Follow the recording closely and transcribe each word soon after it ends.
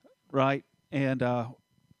right? And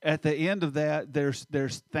at the end of that, there's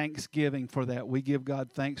thanksgiving for that. We give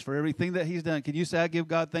God thanks for everything that He's done. Can you say, I give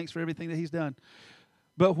God thanks for everything that He's done?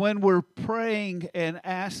 But when we're praying and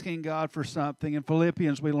asking God for something, in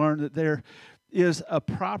Philippians we learn that there is a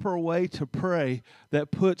proper way to pray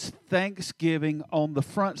that puts thanksgiving on the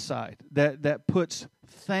front side, that puts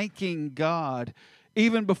thanking God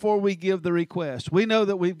even before we give the request. We know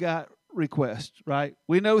that we've got requests, right?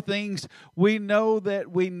 We know things. We know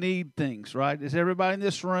that we need things, right? Does everybody in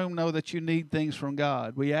this room know that you need things from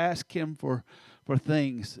God? We ask Him for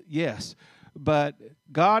things, yes. But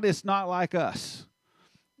God is not like us.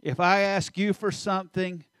 If I ask you for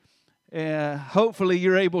something, hopefully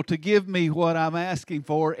you're able to give me what I'm asking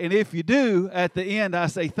for. And if you do, at the end, I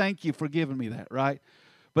say, thank you for giving me that, right?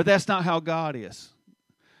 But that's not how God is.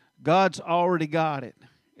 God's already got it.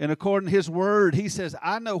 And according to His Word, He says,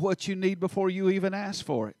 I know what you need before you even ask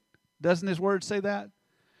for it. Doesn't His Word say that?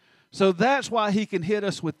 So that's why He can hit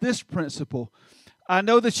us with this principle. I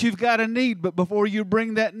know that you've got a need, but before you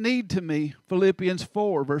bring that need to me, Philippians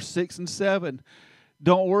 4, verse 6 and 7,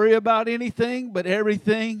 don't worry about anything, but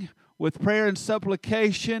everything with prayer and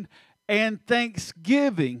supplication and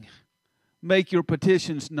thanksgiving, make your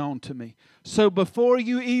petitions known to me. So before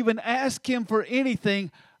you even ask Him for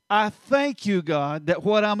anything, I thank you, God, that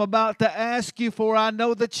what I'm about to ask you for, I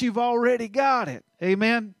know that you've already got it.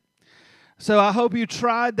 Amen? So I hope you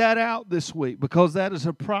tried that out this week, because that is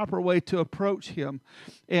a proper way to approach Him.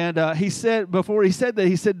 And He said, before He said that,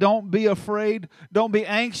 He said, don't be afraid, don't be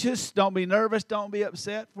anxious, don't be nervous, don't be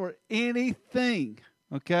upset for anything.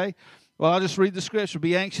 Okay? Well, I'll just read the scripture.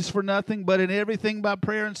 Be anxious for nothing, but in everything by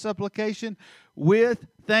prayer and supplication with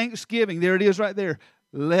thanksgiving. There it is right there.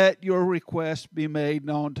 Let your requests be made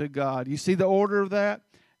known to God. You see the order of that?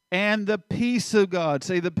 And the peace of God,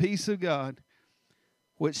 say the peace of God,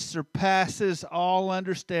 which surpasses all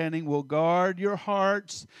understanding, will guard your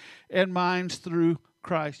hearts and minds through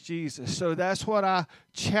Christ Jesus. So that's what I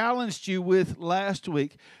challenged you with last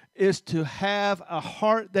week, is to have a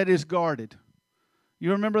heart that is guarded.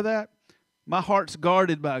 You remember that? My heart's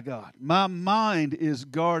guarded by God. My mind is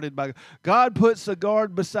guarded by God. God puts a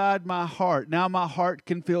guard beside my heart. Now my heart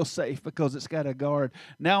can feel safe because it's got a guard.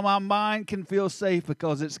 Now my mind can feel safe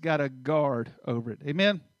because it's got a guard over it.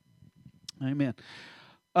 Amen? Amen.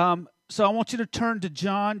 So I want you to turn to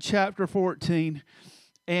John chapter 14.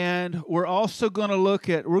 And we're also going to look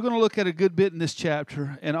at a good bit in this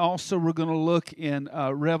chapter. And also we're going to look in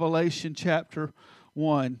Revelation chapter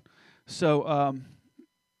 1. So...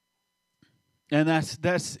 and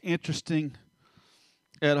that's interesting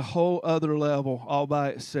at a whole other level all by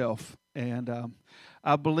itself. And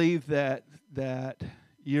I believe that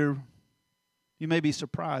you may be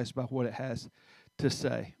surprised by what it has to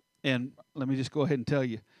say. And let me just go ahead and tell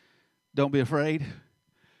you, don't be afraid.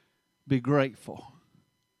 Be grateful.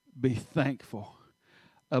 Be thankful.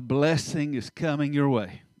 A blessing is coming your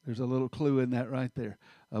way. There's a little clue in that right there.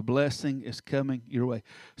 A blessing is coming your way.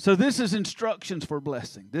 So this is instructions for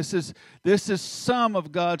blessing. This is some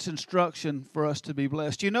of God's instruction for us to be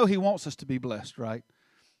blessed. You know He wants us to be blessed, right?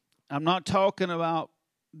 I'm not talking about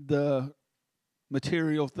the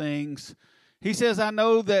material things. He says, I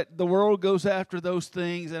know that the world goes after those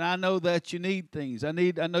things, and I know that you need things. I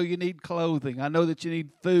know you need clothing. I know that you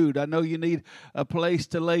need food. I know you need a place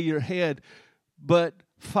to lay your head. But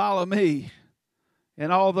follow me,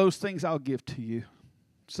 and all those things I'll give to you.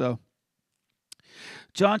 So,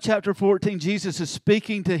 John chapter 14, Jesus is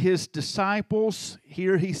speaking to His disciples.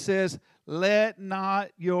 Here He says, let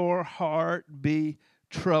not your heart be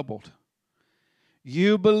troubled.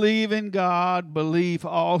 You believe in God, believe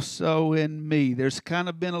also in me. There's kind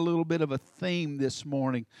of been a little bit of a theme this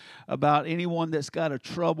morning about anyone that's got a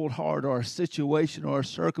troubled heart or a situation or a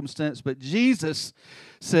circumstance. But Jesus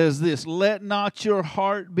says this, let not your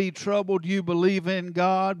heart be troubled. You believe in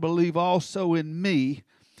God, believe also in me.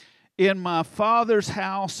 In my Father's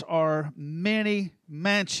house are many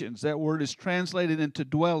mansions. That word is translated into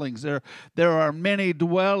dwellings. There are many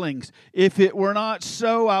dwellings. If it were not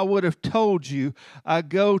so, I would have told you, I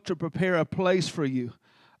go to prepare a place for you.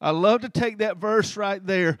 I love to take that verse right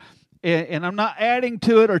there, and I'm not adding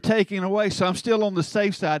to it or taking away, so I'm still on the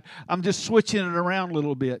safe side. I'm just switching it around a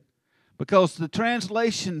little bit, because the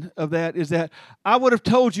translation of that is that I would have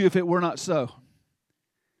told you if it were not so.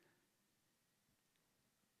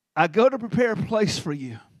 I go to prepare a place for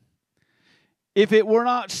you. If it were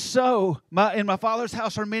not so, in my Father's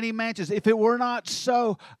house are many mansions. If it were not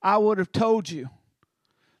so, I would have told you.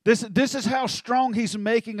 This is how strong He's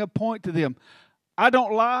making a point to them. I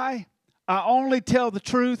don't lie. I only tell the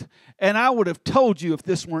truth, and I would have told you if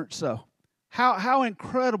this weren't so. How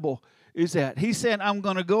incredible is at. He's saying, I'm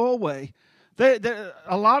going to go away.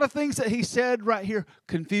 A lot of things that he said right here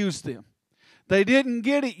confused them. They didn't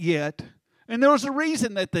get it yet. And there was a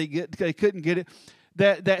reason that they couldn't get it.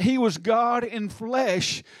 That he was God in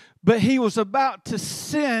flesh, but he was about to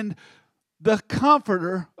send the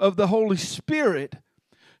Comforter of the Holy Spirit,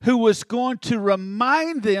 who was going to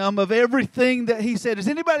remind them of everything that he said. Has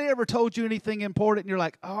anybody ever told you anything important and you're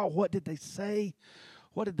like, oh, what did they say?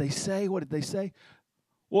 What did they say? What did they say?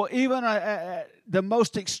 Well, even the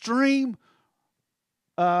most extreme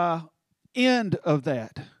end of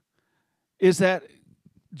that is that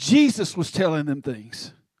Jesus was telling them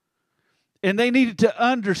things. And they needed to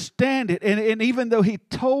understand it. And even though he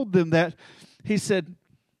told them that, he said,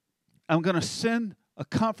 I'm going to send a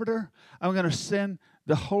comforter. I'm going to send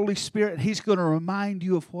the Holy Spirit. And he's going to remind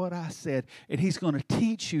you of what I said. And he's going to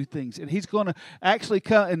teach you things. And he's going to actually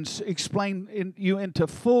come and explain you into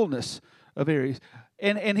fullness of areas.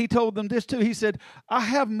 And he told them this too. He said, I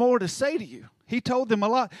have more to say to you. He told them a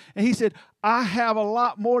lot. And he said, I have a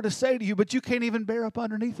lot more to say to you, but you can't even bear up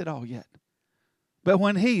underneath it all yet. But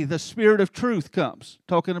when he, the Spirit of truth, comes,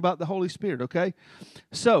 talking about the Holy Spirit, okay?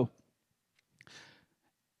 So,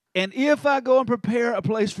 and if I go and prepare a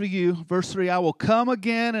place for you, verse 3, I will come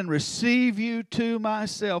again and receive you to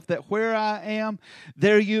myself, that where I am,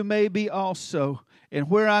 there you may be also.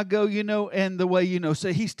 And where I go, you know, and the way you know.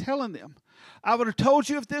 So he's telling them. I would have told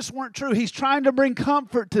you if this weren't true. He's trying to bring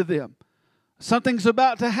comfort to them. Something's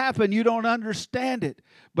about to happen. You don't understand it.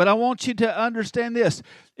 But I want you to understand this.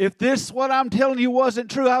 If this, what I'm telling you,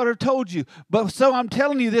 wasn't true, I would have told you. But so I'm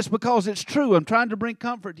telling you this because it's true. I'm trying to bring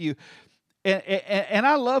comfort to you. And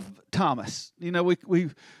I love Thomas. You know,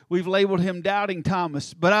 we've labeled him Doubting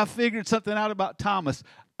Thomas. But I figured something out about Thomas.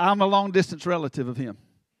 I'm a long-distance relative of him.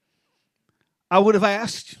 I would have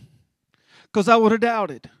asked because I would have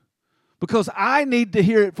doubted. Because I need to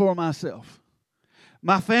hear it for myself.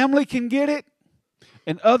 My family can get it.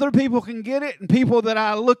 And other people can get it, and people that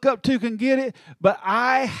I look up to can get it, but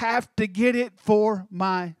I have to get it for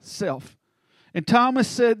myself. And Thomas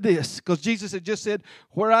said this, because Jesus had just said,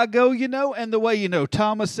 where I go, you know, and the way you know.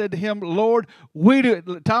 Thomas said to him, Lord, we do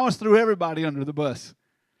it. Thomas threw everybody under the bus.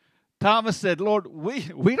 Thomas said, Lord,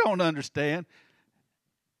 we don't understand.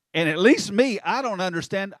 And at least me, I don't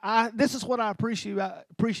understand. This is what I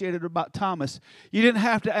appreciated about Thomas. You didn't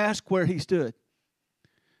have to ask where he stood.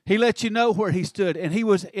 He let you know where he stood, and he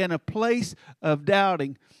was in a place of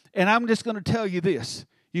doubting. And I'm just going to tell you this.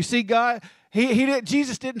 You see, God,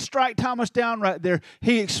 Jesus didn't strike Thomas down right there.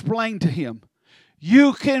 He explained to him,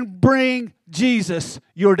 you can bring Jesus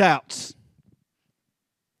your doubts.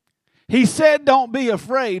 He said, don't be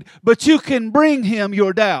afraid, but you can bring him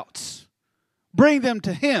your doubts. Bring them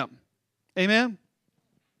to him. Amen?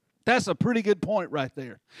 That's a pretty good point right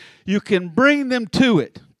there. You can bring them to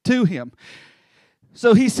him.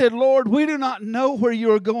 So he said, Lord, we do not know where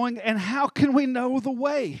you are going, and how can we know the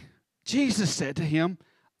way? Jesus said to him,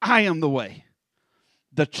 I am the way,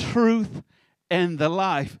 the truth, and the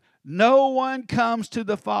life. No one comes to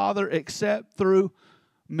the Father except through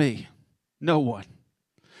me. No one.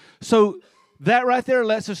 So that right there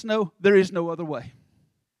lets us know there is no other way.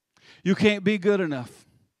 You can't be good enough.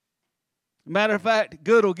 Matter of fact,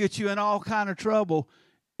 good will get you in all kind of trouble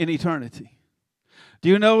in eternity. Do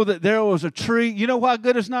you know that there was a tree? You know why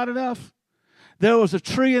good is not enough? There was a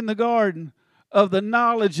tree in the garden of the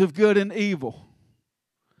knowledge of good and evil.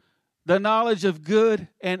 The knowledge of good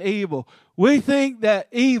and evil. We think that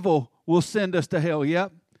evil will send us to hell,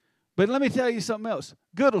 yep. But let me tell you something else.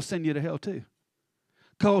 Good will send you to hell too.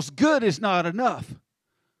 Because good is not enough.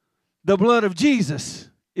 The blood of Jesus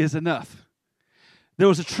is enough. There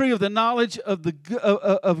was a tree of the knowledge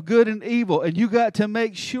of good and evil, and you got to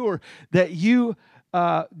make sure that you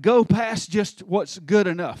go past just what's good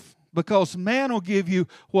enough, because man will give you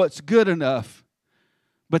what's good enough,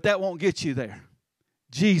 but that won't get you there.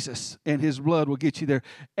 Jesus and his blood will get you there.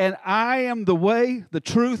 And I am the way, the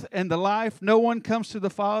truth, and the life. No one comes to the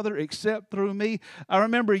Father except through me. I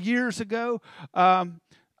remember years ago,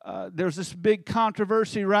 there's this big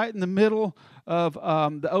controversy right in the middle of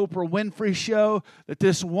the Oprah Winfrey show, that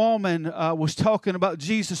this woman was talking about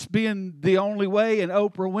Jesus being the only way, and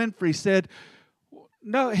Oprah Winfrey said,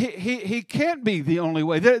 no, he can't be the only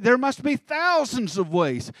way. There must be thousands of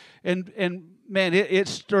ways. And man, it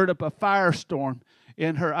stirred up a firestorm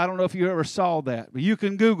in her. I don't know if you ever saw that, but you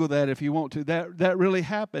can Google that if you want to. That really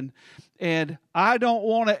happened. And I don't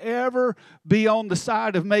want to ever be on the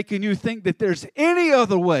side of making you think that there's any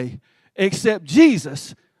other way except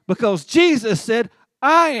Jesus, because Jesus said,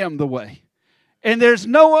 I am the way. And there's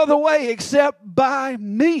no other way except by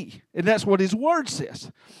me. And that's what his word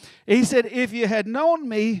says. He said, if you had known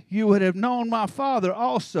me, you would have known my Father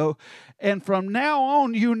also. And from now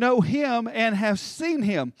on, you know him and have seen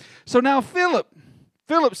him. So now Philip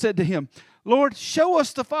said to him, Lord, show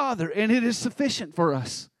us the Father, and it is sufficient for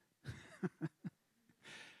us.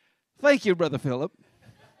 Thank you, Brother Philip.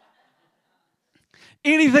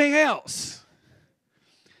 Anything else?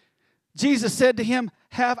 Jesus said to him,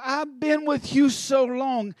 have I been with you so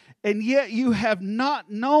long, and yet you have not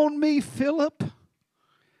known me, Philip?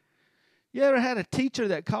 You ever had a teacher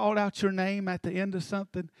that called out your name at the end of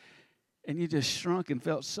something, and you just shrunk and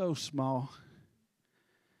felt so small?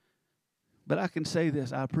 But I can say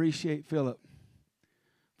this, I appreciate Philip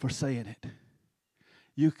for saying it.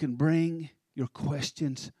 You can bring your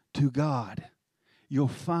questions to God. You'll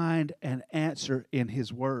find an answer in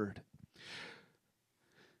His Word.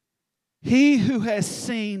 He who has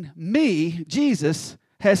seen me, Jesus,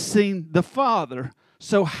 has seen the Father.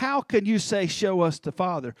 So how can you say, show us the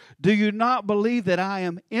Father? Do you not believe that I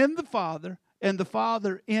am in the Father and the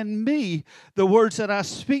Father in me? The words that I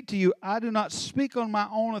speak to you, I do not speak on my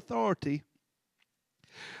own authority,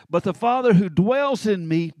 but the Father who dwells in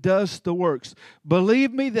me does the works.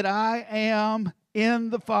 Believe me that I am in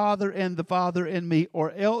the Father and the Father in me,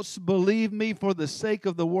 or else believe me for the sake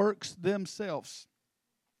of the works themselves.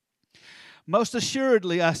 Most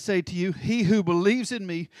assuredly, I say to you, he who believes in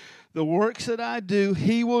me, the works that I do,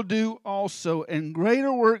 he will do also, and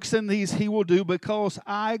greater works than these he will do, because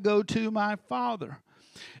I go to my Father.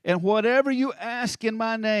 And whatever you ask in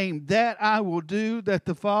my name, that I will do, that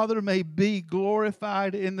the Father may be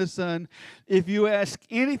glorified in the Son. If you ask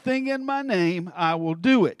anything in my name, I will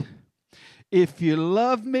do it. If you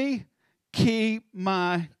love me, keep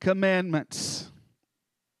my commandments.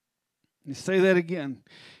 Let me say that again.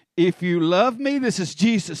 If you love me, this is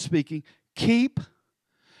Jesus speaking, keep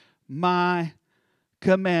my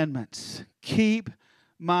commandments. Keep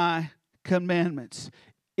my commandments.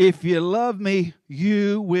 If you love me,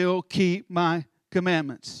 you will keep my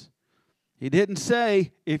commandments. He didn't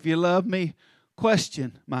say, if you love me,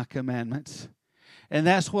 question my commandments. And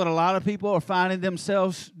that's what a lot of people are finding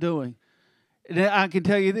themselves doing. And I can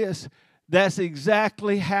tell you this, that's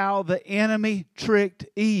exactly how the enemy tricked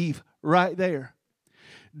Eve right there.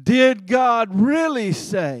 Did God really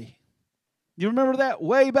say? You remember that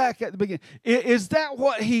way back at the beginning? Is that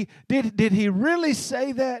what he did? Did he really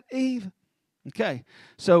say that, Eve? Okay,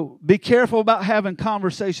 so be careful about having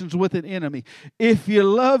conversations with an enemy. If you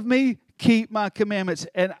love me, keep my commandments,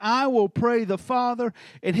 and I will pray the Father,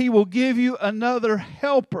 and he will give you another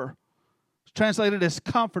helper, translated as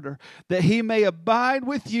comforter, that he may abide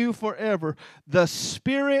with you forever, the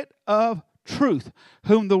Spirit of truth,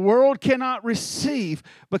 whom the world cannot receive,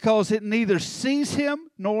 because it neither sees him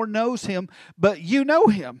nor knows him, but you know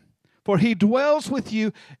him. For he dwells with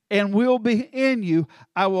you and will be in you.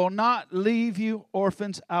 I will not leave you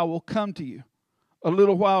orphans. I will come to you. A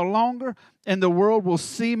little while longer, and the world will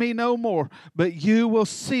see me no more. But you will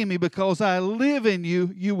see me, because I live in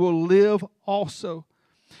you. You will live also.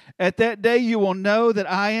 At that day you will know that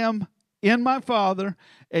I am in my Father,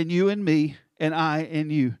 and you in me, and I in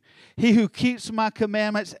you. He who keeps my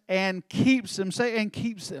commandments and keeps them, say, and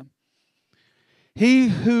keeps them. He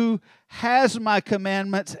who has my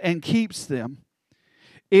commandments and keeps them,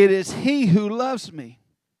 it is he who loves me.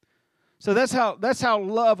 So that's how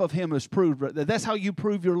love of him is proved. Right? That's how you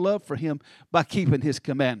prove your love for him, by keeping his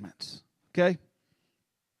commandments. Okay?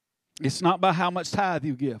 It's not by how much tithe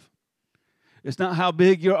you give. It's not how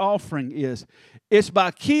big your offering is. It's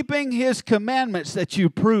by keeping his commandments that you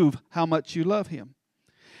prove how much you love him.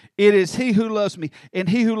 It is he who loves me, and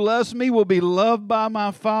he who loves me will be loved by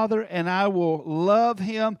my Father, and I will love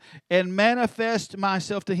him and manifest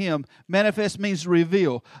myself to him. Manifest means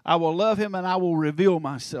reveal. I will love him, and I will reveal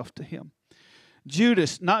myself to him.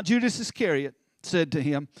 Judas, not Judas Iscariot, said to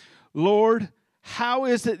him, Lord, how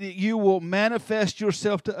is it that you will manifest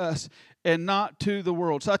yourself to us and not to the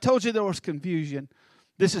world? So I told you there was confusion.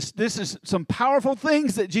 This is some powerful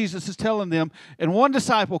things that Jesus is telling them. And one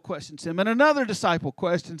disciple questions him, and another disciple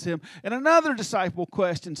questions him, and another disciple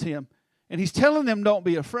questions him. And he's telling them, don't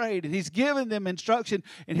be afraid. And he's giving them instruction.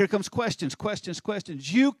 And here comes questions.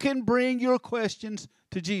 You can bring your questions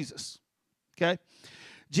to Jesus. Okay?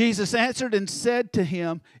 Jesus answered and said to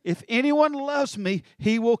him, if anyone loves me,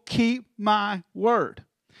 he will keep my word.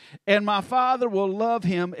 And my Father will love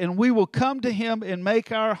him, and we will come to him and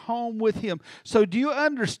make our home with him. So do you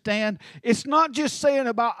understand? It's not just saying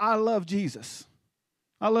about, I love Jesus.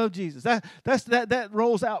 I love Jesus. That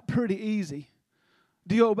rolls out pretty easy.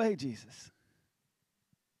 Do you obey Jesus?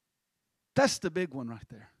 That's the big one right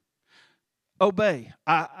there. Obey.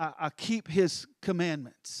 I keep his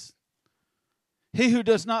commandments. He who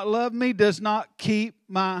does not love me does not keep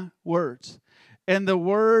my words. And the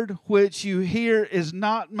word which you hear is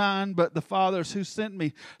not mine, but the Father's who sent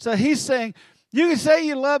me. So he's saying, you can say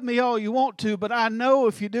you love me all you want to, but I know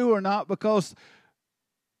if you do or not, because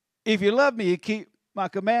if you love me, you keep my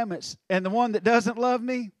commandments. And the one that doesn't love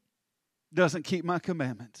me doesn't keep my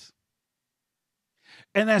commandments.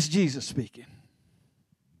 And that's Jesus speaking.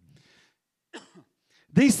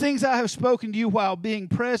 These things I have spoken to you while being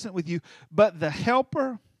present with you, but the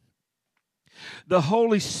Helper, the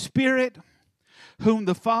Holy Spirit, whom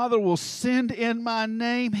the Father will send in my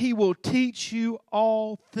name, he will teach you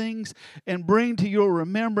all things and bring to your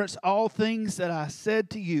remembrance all things that I said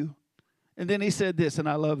to you. And then he said this, and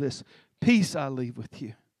I love this, peace I leave with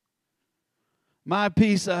you. My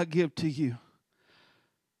peace I give to you.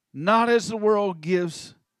 Not as the world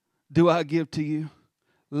gives, do I give to you.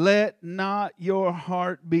 Let not your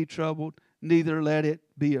heart be troubled, neither let it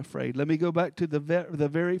be afraid. Let me go back to the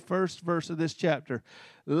very first verse of this chapter.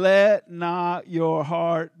 Let not your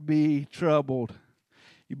heart be troubled.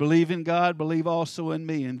 You believe in God, believe also in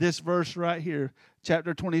me. And this verse right here,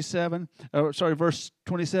 verse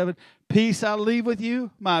 27, peace I leave with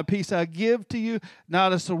you, my peace I give to you,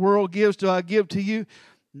 not as the world gives do I give to you.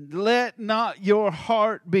 Let not your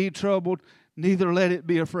heart be troubled, neither let it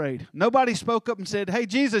be afraid. Nobody spoke up and said, hey,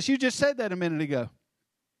 Jesus, you just said that a minute ago.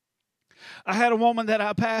 I had a woman that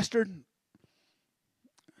I pastored.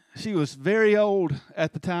 She was very old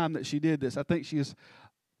at the time that she did this. I think she was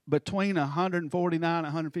between 149 and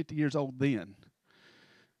 150 years old then.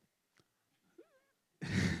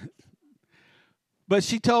 But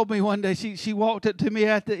she told me one day, she walked up to me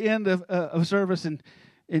at the end of service, and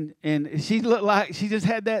she looked like she just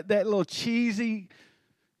had that little cheesy,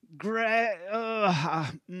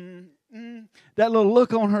 that little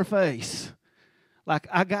look on her face. Like,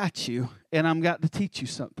 I got you, and I'm got to teach you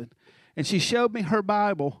something. And she showed me her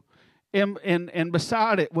Bible, and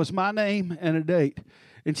beside it was my name and a date.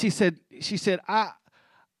 And she said, I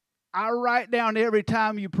write down every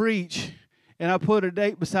time you preach, and I put a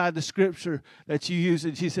date beside the scripture that you use.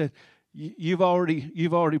 And she said, you've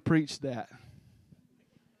already preached that.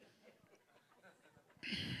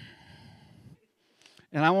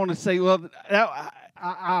 And I want to say, well,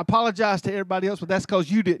 I apologize to everybody else, but that's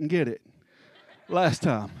because you didn't get it last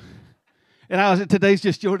time. And today's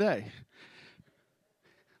just your day.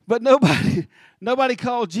 But nobody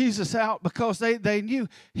called Jesus out because they knew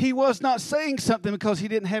he was not saying something because he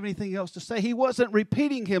didn't have anything else to say. He wasn't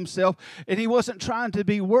repeating himself, and he wasn't trying to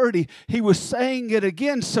be wordy. He was saying it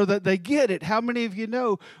again so that they get it. How many of you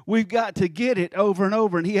know we've got to get it over and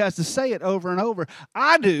over, and he has to say it over and over?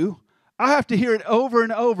 I do. I have to hear it over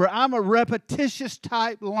and over. I'm a repetitious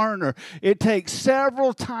type learner. It takes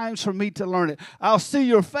several times for me to learn it. I'll see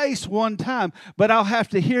your face one time, but I'll have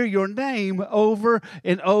to hear your name over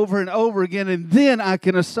and over and over again, and then I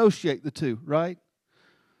can associate the two, right?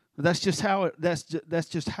 That's just how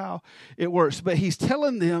it works. But he's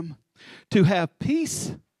telling them to have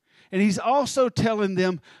peace, and he's also telling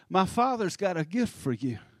them, my Father's got a gift for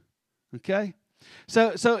you. Okay?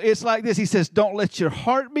 So it's like this. He says, don't let your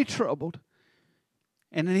heart be troubled.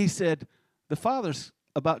 And then he said, the Father's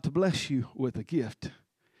about to bless you with a gift.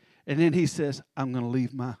 And then he says, I'm going to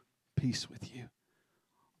leave my peace with you.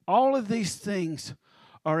 All of these things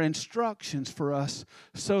are instructions for us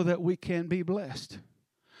so that we can be blessed.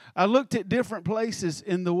 I looked at different places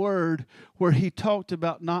in the Word where he talked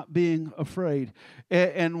about not being afraid.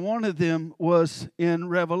 And one of them was in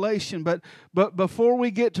Revelation. But before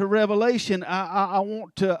we get to Revelation, I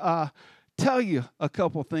want to tell you a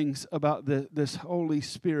couple things about this Holy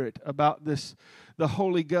Spirit, about the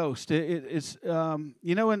Holy Ghost. It's in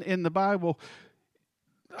the Bible,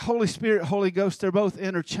 Holy Spirit, Holy Ghost, they're both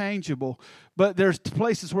interchangeable. But there's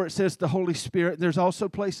places where it says the Holy Spirit. There's also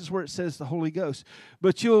places where it says the Holy Ghost.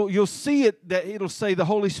 But you'll see it that it'll say the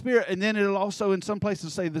Holy Spirit, and then it'll also in some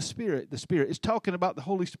places say the Spirit. The Spirit. It's talking about the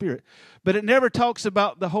Holy Spirit. But it never talks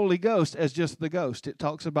about the Holy Ghost as just the ghost. It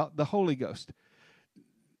talks about the Holy Ghost.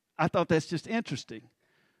 I thought that's just interesting.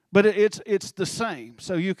 But it's the same.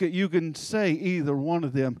 So you can say either one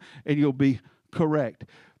of them and you'll be correct.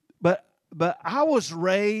 But I was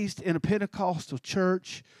raised in a Pentecostal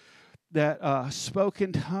church that spoke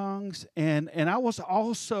in tongues, and I was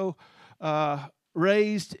also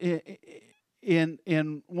raised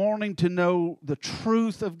in wanting to know the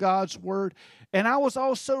truth of God's Word. And I was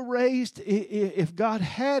also raised, if God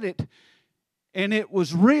had it and it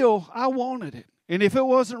was real, I wanted it. And if it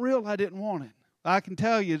wasn't real, I didn't want it. I can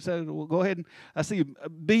tell you. So well, go ahead and I see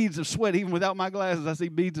beads of sweat. Even without my glasses, I see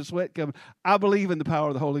beads of sweat coming. I believe in the power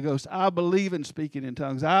of the Holy Ghost. I believe in speaking in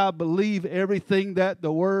tongues. I believe everything that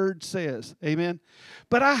the Word says. Amen.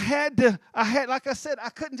 But I had, like I said, I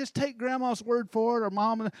couldn't just take Grandma's word for it or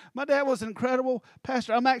Mom. My dad was an incredible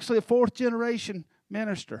pastor. I'm actually a fourth generation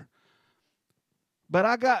minister. But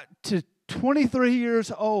I got to 23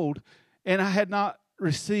 years old, and I had not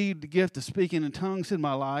received the gift of speaking in tongues in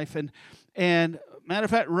my life. And matter of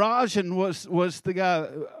fact, Rajan was the guy,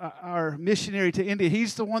 our missionary to India.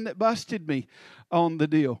 He's the one that busted me on the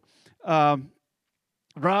deal.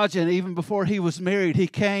 Rajan, even before he was married,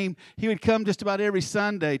 he would come just about every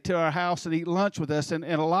Sunday to our house and eat lunch with us. And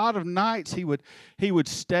a lot of nights he would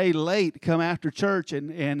stay late, come after church,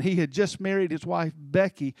 and he had just married his wife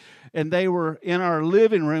Becky, and they were in our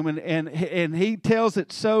living room, and he tells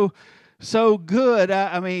it so good.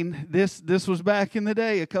 I mean, this was back in the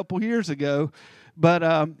day, a couple years ago, but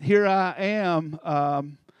here I am,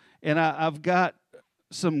 and I've got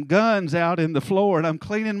some guns out in the floor, and I'm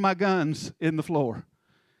cleaning my guns in the floor.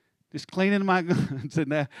 Just cleaning my guns,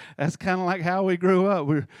 and that's kind of like how we grew up.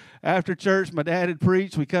 We're after church, my dad had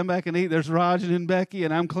preached. We come back and eat. There's Roger and Becky,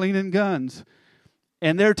 and I'm cleaning guns,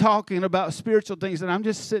 and they're talking about spiritual things, and I'm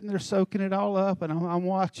just sitting there soaking it all up, and I'm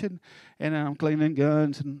watching, and I'm cleaning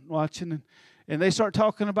guns and watching, and they start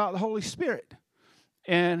talking about the Holy Spirit,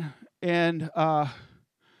 and Rajan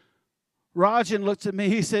looked at me.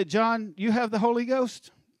 He said, "John, you have the Holy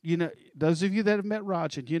Ghost." You know, those of you that have met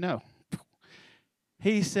Rajan, you know.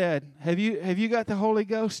 He said, have you got the Holy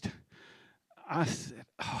Ghost? I said,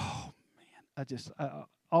 oh, man.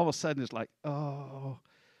 All of a sudden it's like, oh,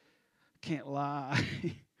 can't lie.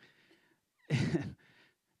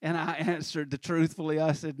 And I answered truthfully.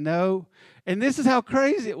 I said, no. And this is how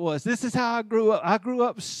crazy it was. This is how I grew up. I grew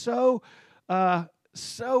up so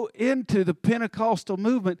into the Pentecostal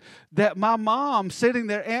movement that my mom sitting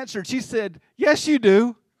there answered. She said, yes, you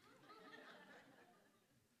do.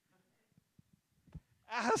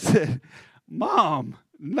 I said, Mom,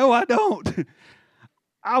 no, I don't.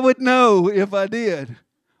 I would know if I did.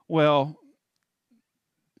 Well,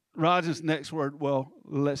 Roger's next word, well,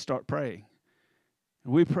 let's start praying.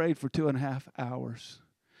 We prayed for 2.5 hours.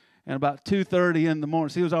 And about 2:30 in the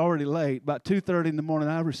morning, he was already late. About 2:30 in the morning,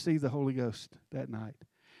 I received the Holy Ghost that night.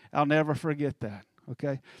 I'll never forget that,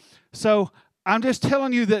 okay? So I'm just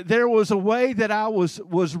telling you that there was a way that I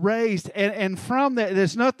was raised, and from that,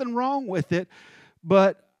 there's nothing wrong with it.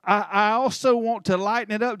 But I also want to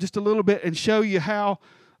lighten it up just a little bit and show you how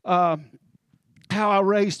I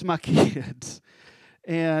raised my kids.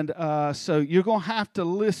 And so you're going to have to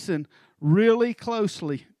listen really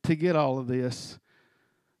closely to get all of this.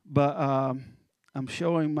 But I'm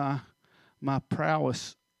showing my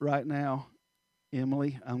prowess right now,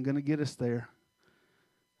 Emily. I'm going to get us there.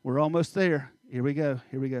 We're almost there. Here we go.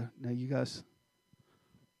 Now you guys.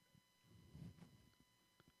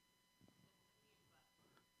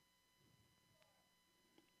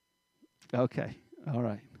 Okay, all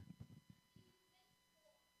right.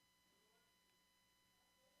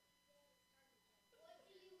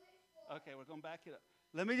 Okay, we're going to back it up.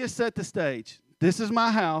 Let me just set the stage. This is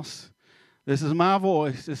my house. This is my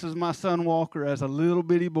voice. This is my son Walker as a little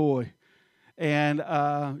bitty boy. And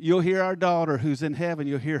you'll hear our daughter who's in heaven.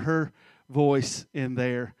 You'll hear her voice in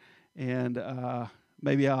there. And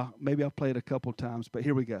maybe I'll play it a couple times, but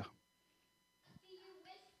here we go.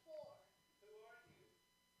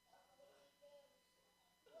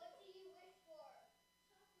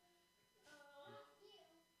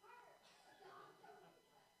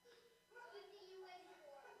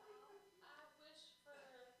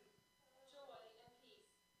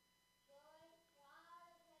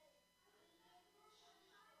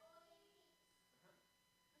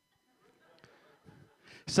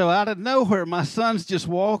 So out of nowhere, my son's just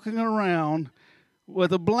walking around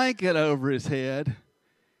with a blanket over his head,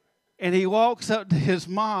 and he walks up to his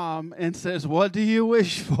mom and says, "What do you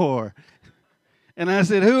wish for?" And I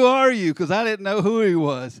said, "Who are you?" Because I didn't know who he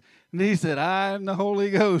was. And he said, "I am the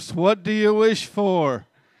Holy Ghost. What do you wish for?"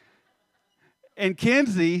 And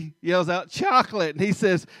Kenzie yells out, "Chocolate." And he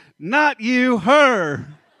says, "Not you, her."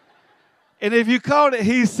 And if you caught it,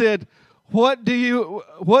 he said, What do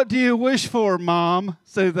you wish for, Mom?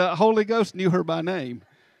 So the Holy Ghost knew her by name.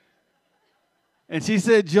 And she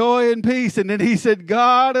said, "Joy and peace." And then he said,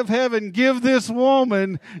 "God of heaven, give this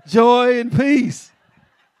woman joy and peace."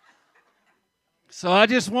 So I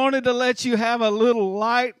just wanted to let you have a little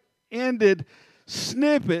light-ended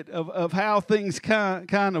snippet of how things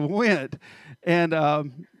kind of went. And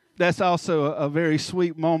that's also a very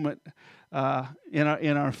sweet moment in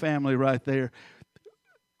our family right there.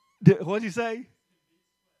 What did you say?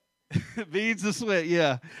 Beads of sweat,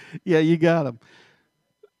 yeah. Yeah, you got them.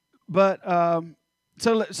 But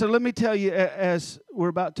so let me tell you, as we're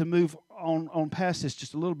about to move on past this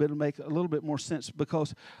just a little bit to make a little bit more sense,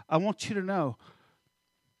 because I want you to know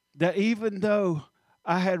that even though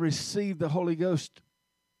I had received the Holy Ghost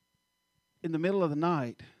in the middle of the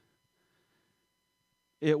night,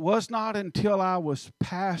 it was not until I was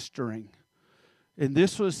pastoring, and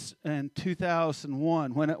this was in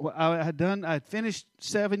 2001, when I'd finished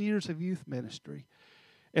 7 years of youth ministry.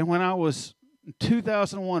 And when I was in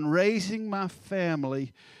 2001 raising my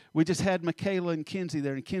family, we just had Michaela and Kinsey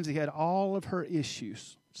there, and Kinsey had all of her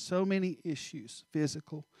issues, so many issues,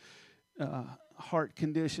 physical, heart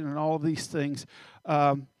condition, and all of these things.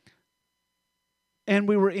 And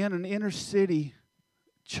we were in an inner city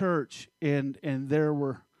church, and there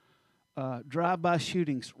were drive-by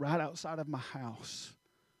shootings right outside of my house.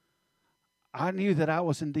 I knew that I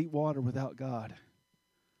was in deep water without God.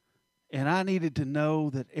 And I needed to know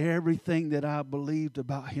that everything that I believed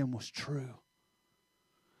about Him was true.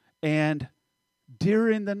 And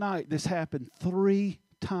during the night, this happened 3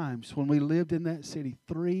 times when we lived in that city.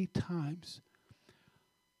 3 times.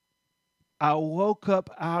 I woke up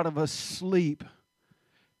out of a sleep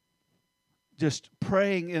just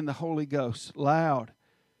praying in the Holy Ghost loud.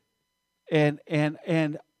 And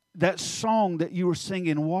that song that you were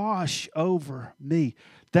singing, Wash Over Me,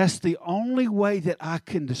 that's the only way that I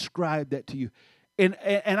can describe that to you. And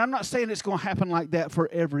I'm not saying it's going to happen like that for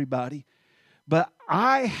everybody, but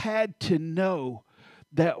I had to know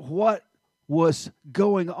that what was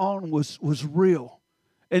going on was real.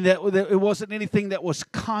 And that it wasn't anything that was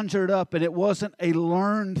conjured up, and it wasn't a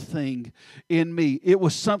learned thing in me. It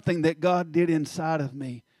was something that God did inside of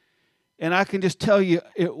me. And I can just tell you,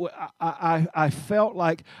 I felt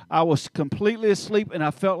like I was completely asleep, and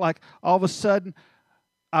I felt like all of a sudden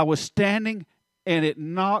I was standing, and it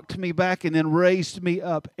knocked me back and then raised me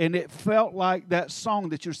up. And it felt like that song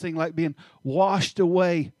that you're singing, like being washed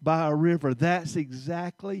away by a river. That's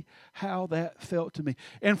exactly how that felt to me.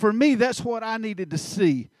 And for me, that's what I needed to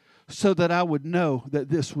see so that I would know that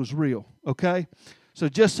this was real, okay? So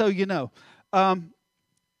just so you know.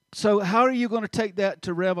 So how are you going to take that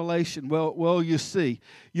to Revelation? Well, you'll see.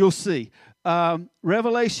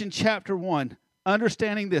 Revelation chapter 1,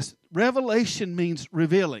 understanding this. Revelation means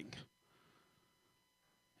revealing.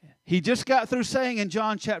 He just got through saying in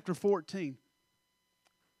John chapter 14.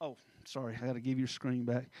 Oh, sorry, I got to give your screen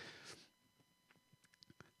back.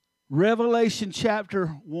 Revelation chapter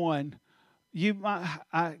 1. Do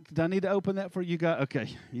I need to open that for you?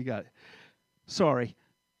 Okay, you got it. Sorry.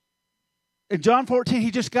 In John 14,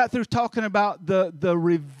 he just got through talking about the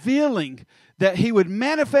revealing that He would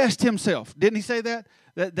manifest Himself. Didn't He say that?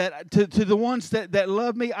 That to the ones that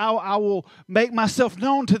love me, I will make myself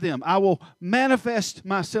known to them. I will manifest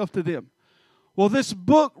myself to them. Well, this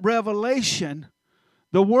book, Revelation,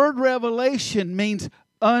 the word revelation means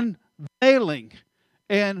unveiling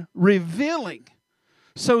and revealing.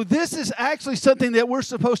 So this is actually something that we're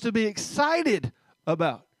supposed to be excited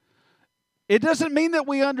about. It doesn't mean that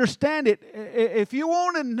we understand it. If you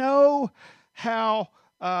want to know how,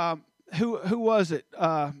 who was it?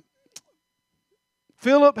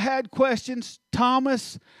 Philip had questions.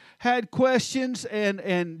 Thomas had questions,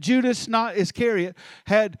 and Judas, not Iscariot,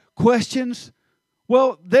 had questions.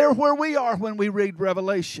 Well, they're where we are when we read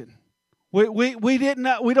Revelation. We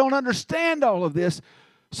don't understand all of this.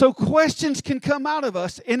 So questions can come out of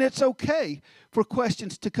us, and it's okay for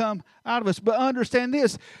questions to come out of us. But understand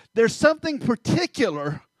this, there's something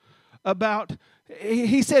particular about,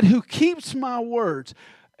 he said, who keeps my words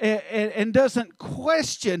and doesn't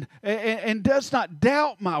question and does not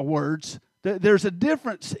doubt my words. There's a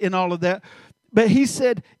difference in all of that. But he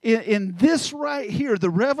said, in this right here, the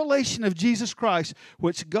revelation of Jesus Christ,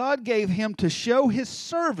 which God gave Him to show His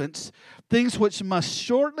servants things which must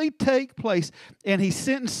shortly take place, and He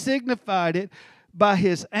sent and signified it by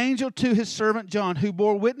His angel to His servant John, who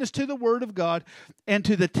bore witness to the word of God and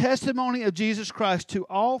to the testimony of Jesus Christ, to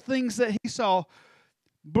all things that he saw.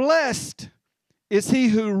 Blessed is he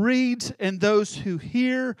who reads and those who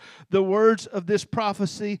hear the words of this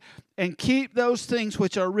prophecy and keep those things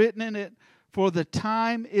which are written in it, for the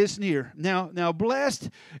time is near. Now, blessed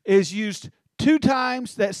is used 2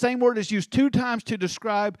 times. That same word is used 2 times to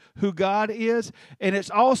describe who God is, and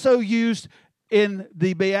it's also used in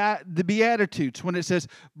the Beatitudes when it says,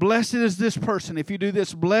 blessed is this person if you do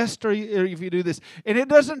this, blessed or if you do this. And it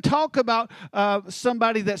doesn't talk about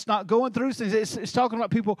somebody that's not going through things. It's talking about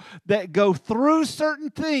people that go through certain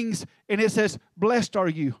things, and it says, blessed are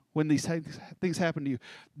you when these things happen to you.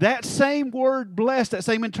 That same word, blessed, that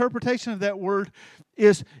same interpretation of that word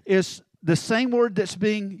is the same word that's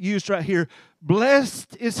being used right here.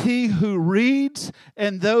 Blessed is he who reads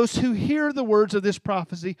and those who hear the words of this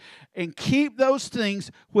prophecy and keep those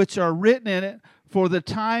things which are written in it, for the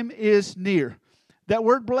time is near. That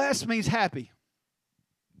word blessed means happy.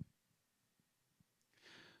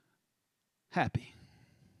 Happy.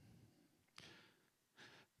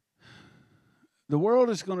 The world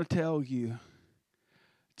is going to tell you,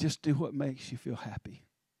 just do what makes you feel happy.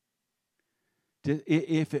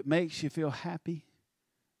 If it makes you feel happy,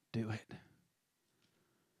 do it.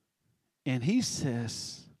 And he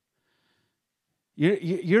says,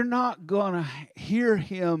 you're not going to hear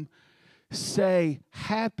him say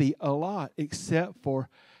happy a lot, except for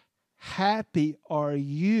happy are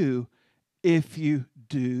you if you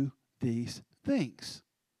do these things.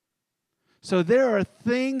 So there are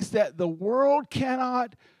things that the world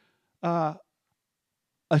cannot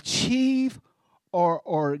achieve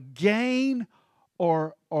or gain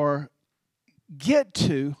or get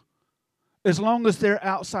to as long as they're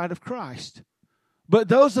outside of Christ. But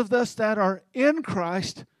those of us that are in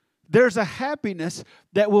Christ, there's a happiness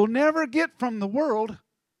that we'll never get from the world,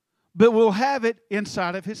 but we'll have it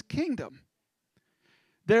inside of His kingdom.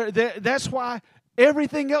 That's why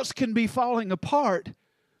everything else can be falling apart,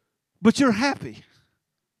 but you're happy.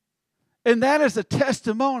 And that is a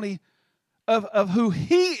testimony of who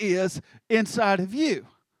He is inside of you.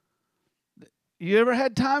 You ever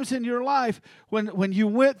had times in your life when you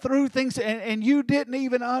went through things and you didn't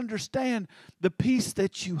even understand the peace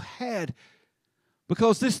that you had?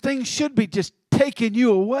 Because this thing should be just taking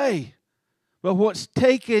you away. But what's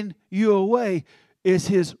taking you away is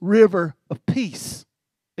His river of peace.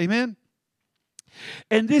 Amen?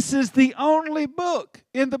 And this is the only book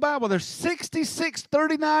in the Bible. There's 66,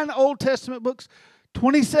 39 Old Testament books,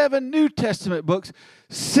 27 New Testament books,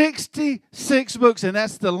 66 books, and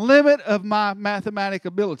that's the limit of my mathematic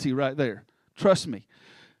ability right there. Trust me.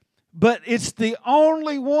 But it's the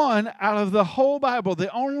only one out of the whole Bible,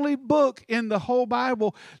 the only book in the whole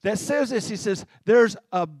Bible that says this. He says, there's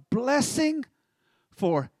a blessing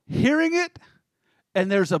for hearing it, and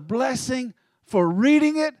there's a blessing for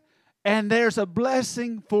reading it, and there's a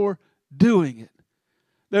blessing for doing it.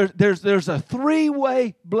 There's a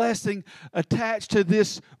three-way blessing attached to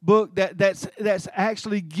this book that's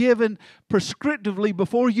actually given prescriptively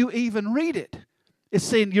before you even read it. It's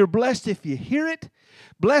saying you're blessed if you hear it.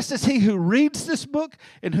 Blessed is he who reads this book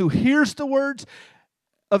and who hears the words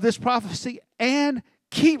of this prophecy and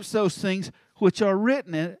keeps those things which are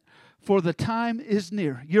written in it, for the time is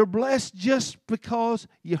near. You're blessed just because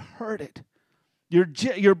you heard it.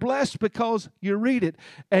 You're blessed because you read it,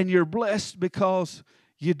 and you're blessed because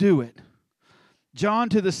you do it. John,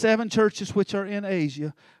 to the 7 churches which are in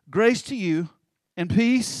Asia, grace to you and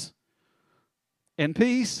peace,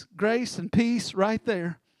 grace and peace right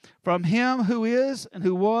there, from Him who is and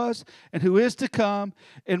who was and who is to come,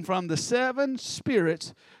 and from the 7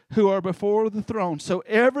 spirits who are before the throne. So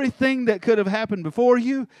everything that could have happened before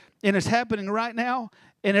you and is happening right now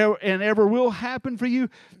and ever will happen for you,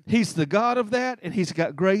 He's the God of that, and He's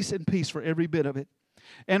got grace and peace for every bit of it.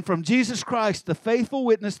 And from Jesus Christ, the faithful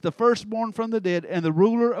witness, the firstborn from the dead, and the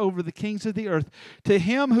ruler over the kings of the earth, to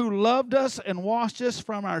Him who loved us and washed us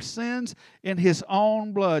from our sins in His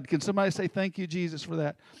own blood. Can somebody say thank you, Jesus, for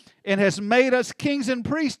that? And has made us kings and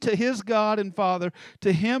priests to His God and Father.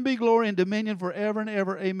 To Him be glory and dominion forever and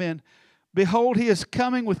ever. Amen. Behold, He is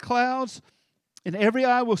coming with clouds, and every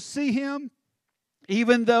eye will see Him,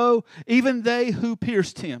 even they who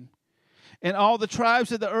pierced Him. And all the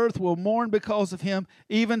tribes of the earth will mourn because of Him.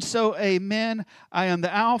 Even so, amen. I am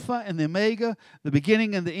the Alpha and the Omega, the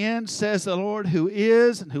beginning and the end, says the Lord, who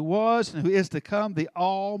is and who was and who is to come, the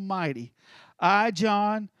Almighty. I,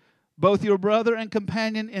 John, both your brother and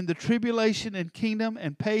companion in the tribulation and kingdom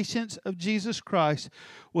and patience of Jesus Christ,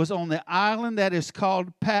 was on the island that is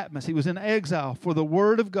called Patmos. He was in exile for the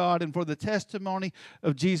word of God and for the testimony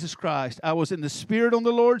of Jesus Christ. I was in the Spirit on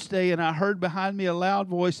the Lord's day, and I heard behind me a loud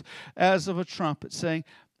voice as of a trumpet saying,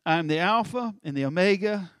 I am the Alpha and the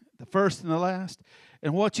Omega, the first and the last.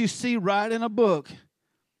 And what you see, write in a book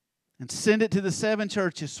and send it to the 7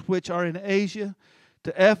 churches which are in Asia,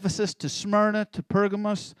 to Ephesus, to Smyrna, to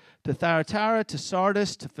Pergamos, to Thyatira, to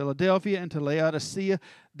Sardis, to Philadelphia, and to Laodicea.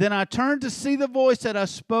 Then I turned to see the voice that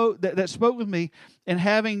spoke with me, and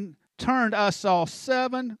having turned, I saw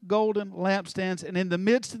 7 golden lampstands, and in the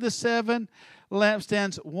midst of the 7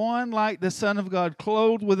 lampstands, one like the Son of God,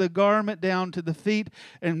 clothed with a garment down to the feet,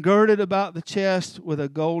 and girded about the chest with a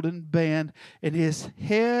golden band. And his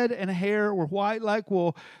head and hair were white like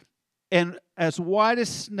wool, and as white as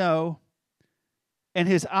snow, and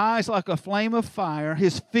his eyes like a flame of fire.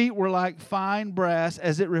 His feet were like fine brass,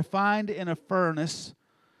 as it refined in a furnace,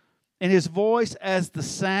 and his voice as the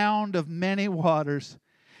sound of many waters.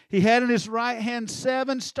 He had in his right hand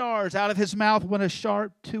 7 stars. Out of his mouth went a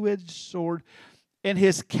sharp two-edged sword, and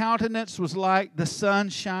his countenance was like the sun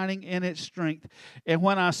shining in its strength. And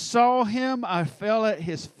when I saw him, I fell at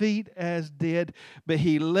his feet as dead. But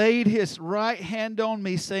he laid his right hand on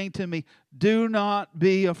me, saying to me, do not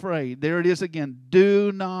be afraid. There it is again.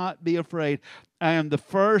 Do not be afraid. I am the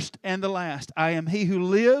first and the last. I am he who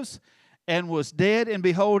lives and was dead, and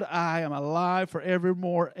behold, I am alive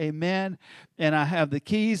forevermore. Amen. And I have the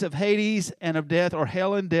keys of Hades and of death, or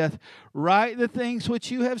hell and death. Write the things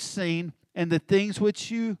which you have seen, and the things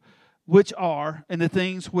which are, and the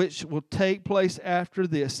things which will take place after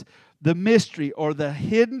this. The mystery, or the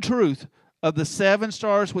hidden truth, of the 7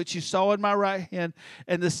 stars which you saw in my right hand,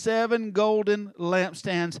 and the 7 golden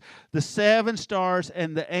lampstands. The 7 stars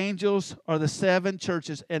and the angels are the 7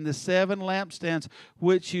 churches, and the 7 lampstands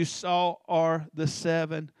which you saw are the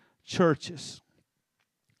 7 churches.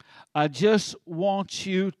 I just want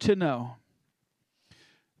you to know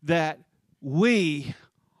that we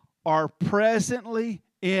are presently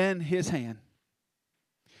in His hand.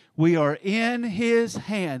 We are in His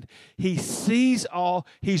hand. He sees all.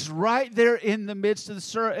 He's right there in the midst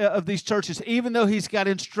of these churches, even though He's got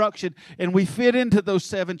instruction, and we fit into those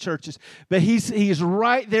 7 churches. But He's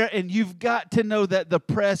right there, and you've got to know that the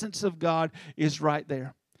presence of God is right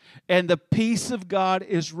there. And the peace of God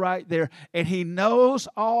is right there. And He knows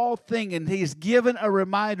all things, and He's given a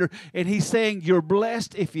reminder, and He's saying, you're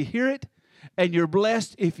blessed if you hear it, and you're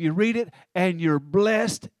blessed if you read it, and you're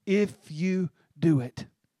blessed if you do it.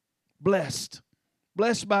 Blessed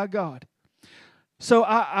by God. So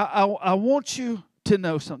I want you to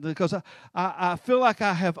know something, because I feel like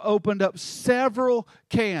I have opened up several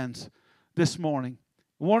cans this morning.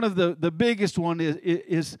 One of the biggest one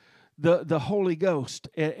is the Holy Ghost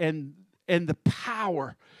and the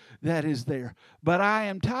power that is there. But I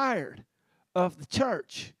am tired of the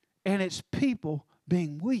church and its people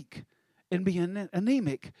being weak and being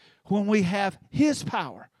anemic when we have His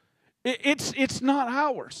power. It's not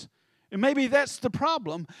ours. And maybe that's the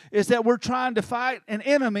problem, is that we're trying to fight an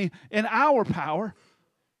enemy in our power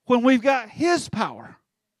when we've got His power.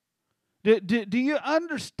 Do you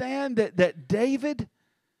understand that David,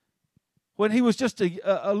 when he was just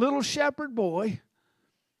a little shepherd boy,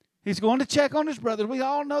 he's going to check on his brothers. We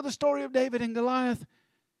all know the story of David and Goliath.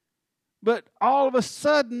 But all of a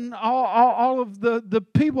sudden, all of the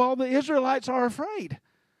people, all the Israelites are afraid.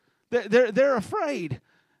 They're afraid.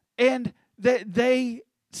 And they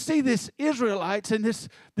see this Israelites and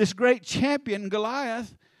this great champion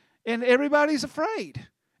Goliath, and everybody's afraid.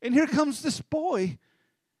 And here comes this boy,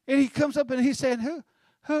 and he comes up and he's saying,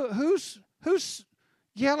 who's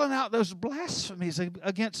yelling out those blasphemies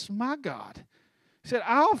against my God? He said,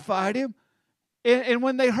 I'll fight him. And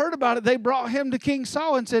when they heard about it, they brought him to King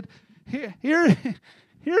Saul and said,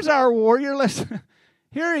 here's our warrior.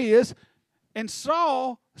 Here he is. And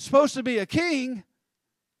Saul, supposed to be a king,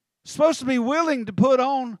 supposed to be willing to put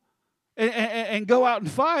on and go out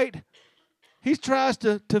and fight, he tries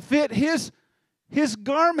to fit his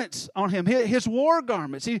garments on him, his war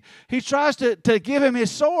garments. He tries to give him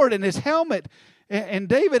his sword and his helmet. And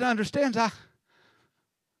David understands, I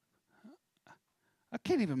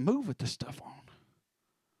can't even move with this stuff on.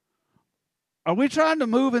 Are we trying to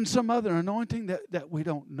move in some other anointing that we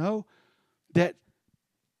don't know? That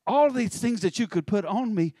all these things that you could put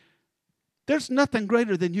on me, there's nothing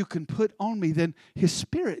greater than you can put on me than His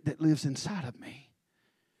Spirit that lives inside of me.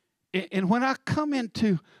 And when I come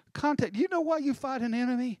into contact, you know why you fight an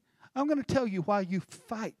enemy? I'm going to tell you why you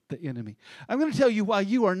fight the enemy. I'm going to tell you why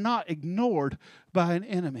you are not ignored by an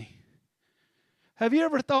enemy. Have you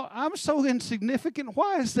ever thought, I'm so insignificant,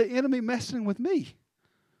 why is the enemy messing with me?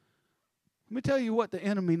 Let me tell you what the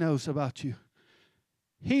enemy knows about you.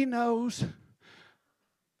 He knows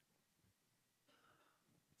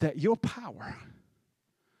that your power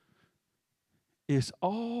is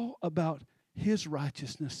all about His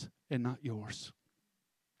righteousness and not yours.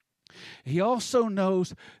 He also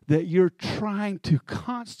knows that you're trying to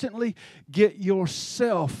constantly get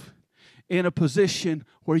yourself in a position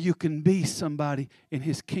where you can be somebody in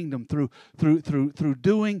His kingdom through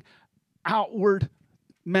doing outward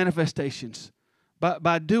manifestations,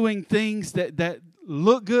 by doing things that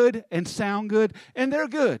look good and sound good, and they're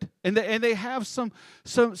good, and they have some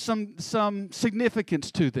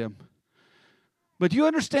significance to them. But you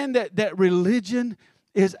understand that religion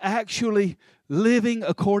is actually living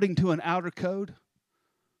according to an outer code?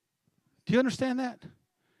 Do you understand that?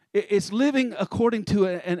 It's living according to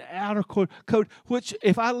an outer code, which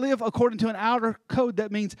if I live according to an outer code,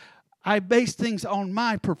 that means I base things on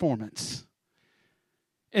my performance.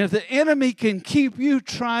 And if the enemy can keep you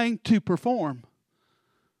trying to perform,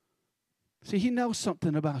 see, he knows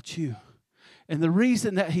something about you. And the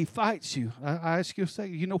reason that he fights you, I ask you a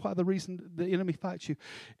second, you know why the reason the enemy fights you?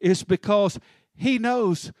 Is because he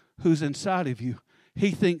knows who's inside of you.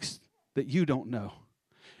 He thinks that you don't know.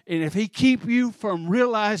 And if he keep you from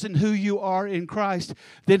realizing who you are in Christ,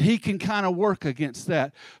 then he can kind of work against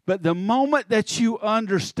that. But the moment that you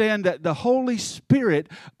understand that the Holy Spirit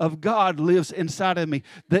of God lives inside of me,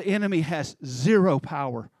 the enemy has zero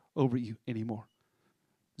power over you anymore.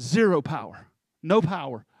 Zero power. No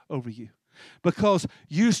power over you. Because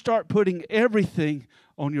you start putting everything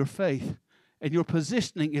on your faith. And your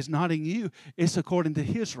positioning is not in you. It's according to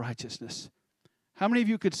his righteousness. How many of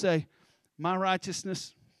you could say, my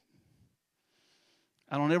righteousness,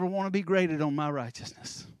 I don't ever want to be graded on my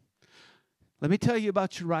righteousness. Let me tell you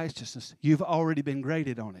about your righteousness. You've already been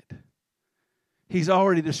graded on it. He's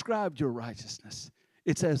already described your righteousness.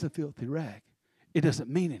 It's as a filthy rag. It doesn't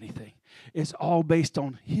mean anything. It's all based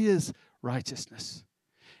on his righteousness.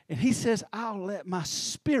 And he says, I'll let my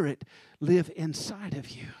spirit live inside of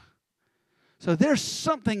you. So there's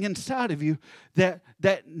something inside of you that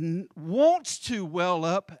wants to well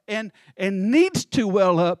up and needs to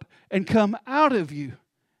well up and come out of you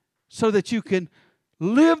so that you can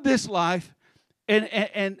live this life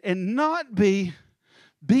and not be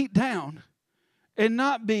beat down and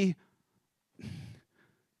not be,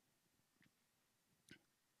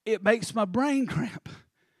 it makes my brain cramp.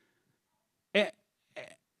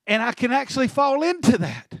 And I can actually fall into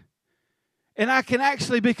that. And I can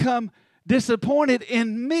actually become disappointed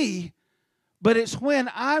in me, but it's when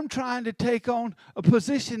I'm trying to take on a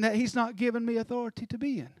position that he's not given me authority to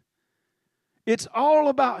be in. It's all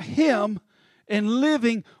about him and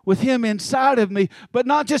living with him inside of me, but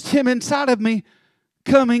not just him inside of me,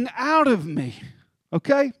 coming out of me.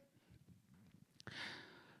 Okay?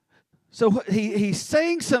 So he's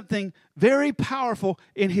saying something very powerful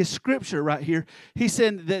in his scripture right here. He's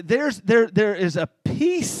saying that there is a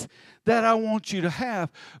peace that I want you to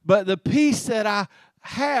have, but the peace that I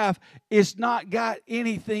have is not got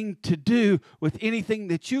anything to do with anything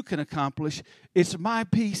that you can accomplish. It's my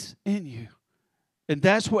peace in you. And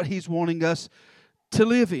that's what he's wanting us to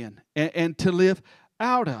live in and to live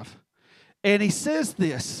out of. And he says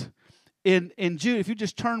this in Jude. If you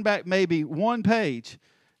just turn back maybe one page,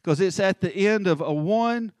 because it's at the end of a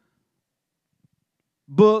one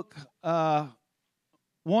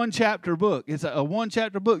chapter book. It's a one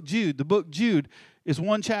chapter book, Jude. The book Jude is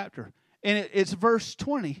one chapter. And it's verse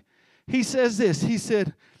 20. He says this. He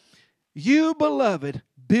said, you, beloved,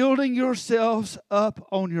 building yourselves up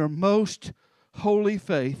on your most holy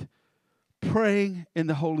faith, praying in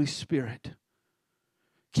the Holy Spirit.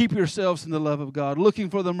 Keep yourselves in the love of God, looking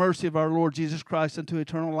for the mercy of our Lord Jesus Christ unto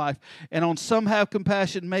eternal life. And on some have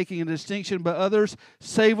compassion, making a distinction, but others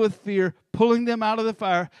save with fear, pulling them out of the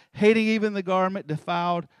fire, hating even the garment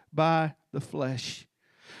defiled by the flesh.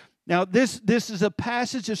 Now, this is a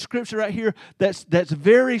passage of Scripture right here that's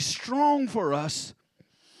very strong for us.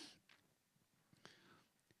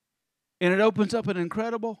 And it opens up an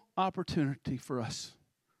incredible opportunity for us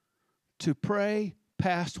to pray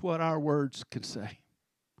past what our words can say.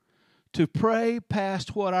 To pray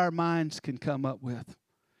past what our minds can come up with.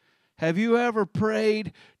 Have you ever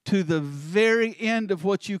prayed to the very end of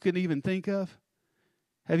what you can even think of?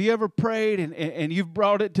 Have you ever prayed and you've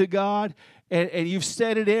brought it to God and you've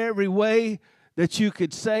said it every way that you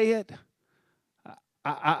could say it?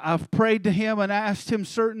 I've prayed to him and asked him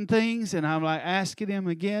certain things, and I'm like asking him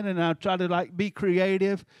again, and I try to like be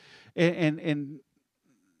creative and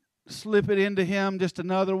slip it into him just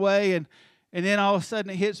another way, and then all of a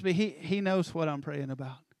sudden it hits me. He knows what I'm praying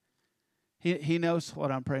about. He knows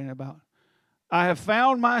what I'm praying about. I have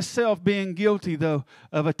found myself being guilty, though,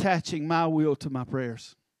 of attaching my will to my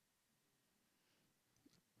prayers.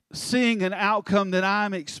 Seeing an outcome that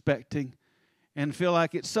I'm expecting and feel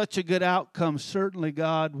like it's such a good outcome, certainly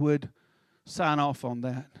God would sign off on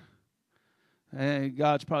that. And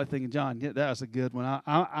God's probably thinking, John, yeah, that was a good one.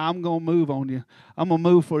 I'm going to move on you. I'm going to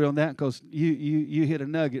move for you on that because you hit a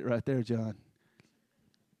nugget right there, John.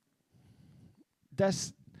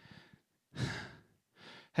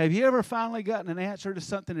 Have you ever finally gotten an answer to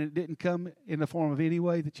something and it didn't come in the form of any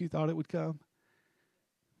way that you thought it would come?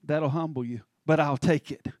 That'll humble you. But I'll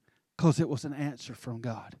take it because it was an answer from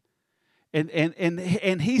God.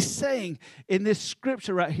 And he's saying in this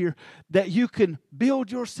scripture right here that you can build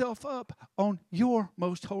yourself up on your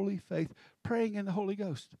most holy faith, praying in the Holy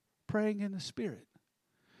Ghost, praying in the Spirit.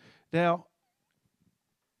 Now,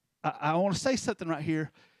 I want to say something right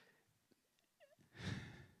here.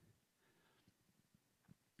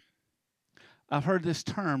 I've heard this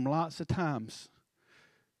term lots of times.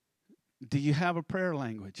 Do you have a prayer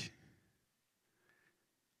language?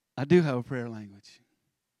 I do have a prayer language.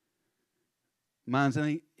 Mine's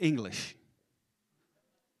in English.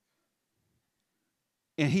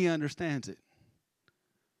 And he understands it.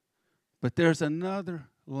 But there's another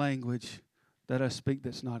language that I speak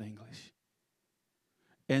that's not English.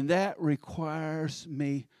 And that requires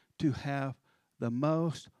me to have the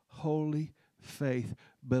most holy faith,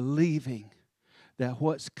 believing that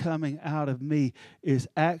what's coming out of me is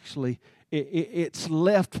actually, it's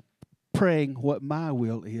left praying what my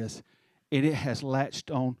will is, and it has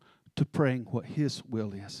latched on to praying what His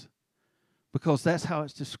will is. Because that's how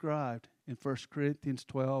it's described in 1 Corinthians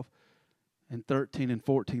 12 and 13 and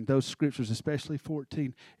 14. Those scriptures, especially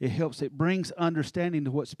 14, it brings understanding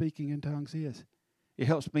to what speaking in tongues is. It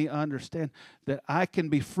helps me understand that I can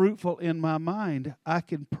be fruitful in my mind. I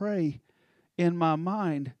can pray in my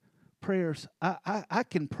mind prayers. I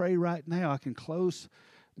can pray right now. I can close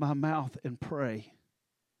my mouth and pray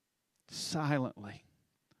silently.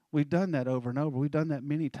 We've done that over and over. We've done that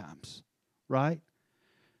many times, right?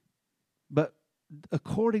 But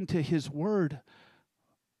according to His Word,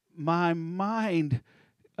 my mind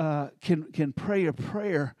can pray a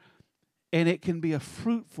prayer, and it can be a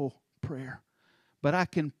fruitful prayer. But I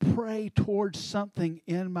can pray towards something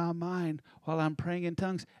in my mind while I'm praying in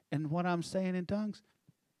tongues, and what I'm saying in tongues,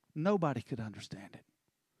 nobody could understand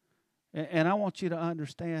it. And I want you to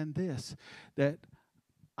understand this, that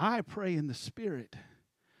I pray in the Spirit,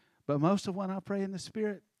 but most of when I pray in the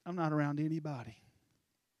Spirit, I'm not around anybody.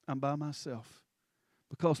 I'm by myself.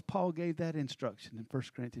 Because Paul gave that instruction in 1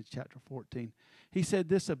 Corinthians chapter 14. He said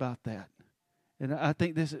this about that. And I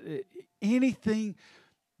think this, anything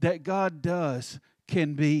that God does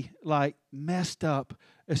can be like messed up,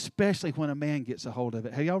 especially when a man gets a hold of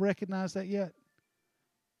it. Have y'all recognized that yet?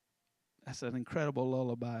 That's an incredible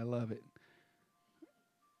lullaby. I love it.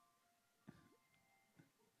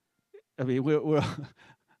 I mean, we're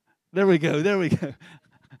there we go.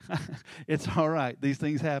 It's all right. These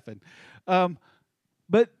things happen.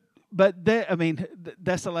 But that, I mean,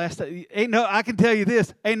 that's the last thing. I can tell you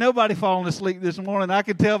this. Ain't nobody falling asleep this morning. I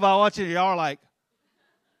can tell by watching you. Y'all are like,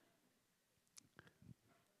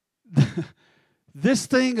 this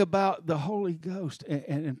thing about the Holy Ghost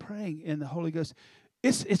and praying in the Holy Ghost,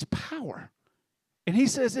 it's power. And he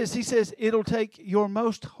says this. He says, it'll take your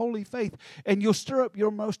most holy faith, and you'll stir up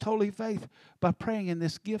your most holy faith by praying in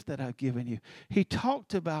this gift that I've given you. He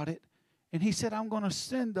talked about it, and he said, I'm going to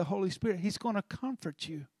send the Holy Spirit. He's going to comfort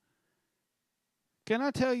you. Can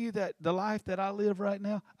I tell you that the life that I live right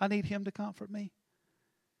now, I need Him to comfort me?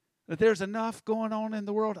 That there's enough going on in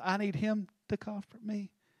the world, I need Him to comfort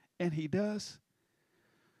me. And He does.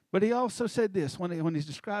 But he also said this, when he's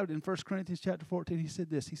described in 1 Corinthians chapter 14, he said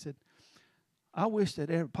this. He said,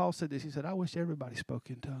 Paul said this, he said, I wish everybody spoke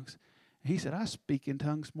in tongues. He said, I speak in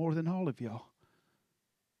tongues more than all of y'all.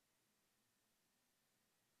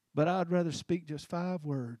 But I'd rather speak just 5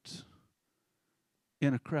 words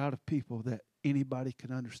in a crowd of people that anybody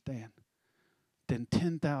could understand than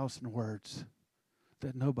 10,000 words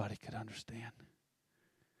that nobody could understand.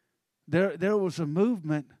 There was a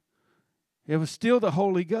movement. It was still the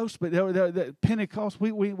Holy Ghost, but the Pentecost.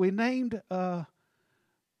 We named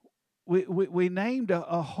we named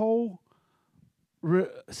a whole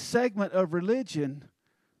segment of religion,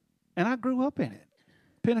 and I grew up in it.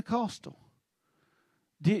 Pentecostal.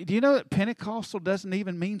 Do you know that Pentecostal doesn't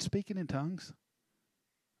even mean speaking in tongues?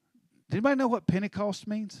 Does anybody know what Pentecost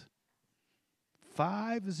means?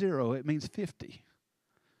 50. It means 50.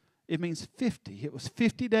 It means 50. It was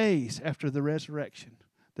 50 days after the resurrection,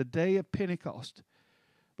 the day of Pentecost.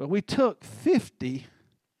 But we took 50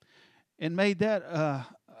 and made that a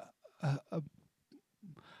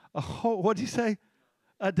whole, what did you say?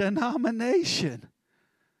 A denomination.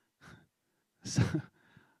 So,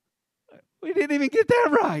 we didn't even get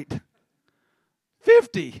that right.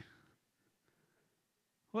 50.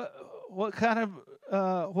 What kind of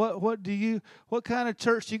what kind of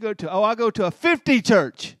church do you go to? Oh, I go to a 50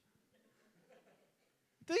 church.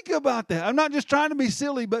 Think about that. I'm not just trying to be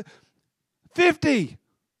silly, but 50.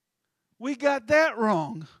 We got that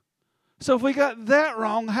wrong. So if we got that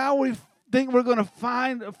wrong, how we think we're going to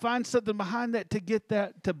find something behind that to get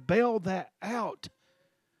that, to bail that out?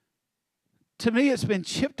 To me, it's been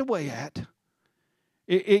chipped away at.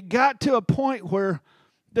 It got to a point where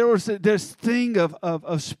there was this thing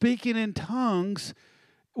of speaking in tongues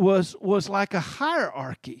was like a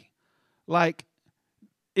hierarchy. Like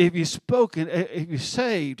if you're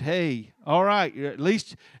saved, hey, all right, at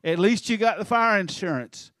least you got the fire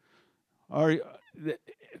insurance. Or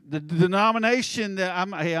the denomination that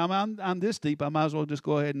I'm this deep, I might as well just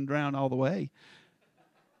go ahead and drown all the way.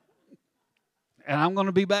 And I'm going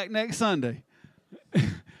to be back next Sunday.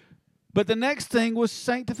 But the next thing was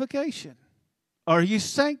sanctification. Are you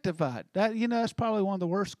sanctified? That's probably one of the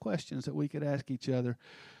worst questions that we could ask each other.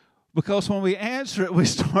 Because when we answer it, we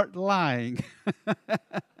start lying.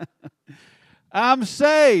 I'm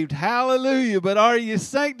saved, hallelujah, but are you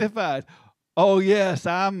sanctified? Oh, yes,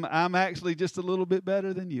 I'm actually just a little bit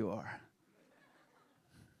better than you are.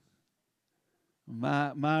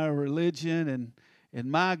 My religion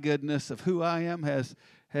and my goodness of who I am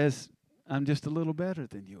I'm just a little better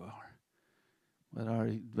than you are.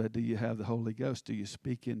 But do you have the Holy Ghost? Do you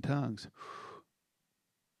speak in tongues?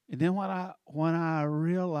 And then when I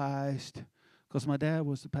realized, because my dad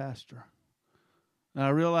was the pastor, and I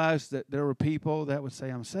realized that there were people that would say,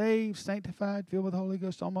 I'm saved, sanctified, filled with the Holy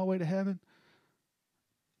Ghost, on my way to heaven.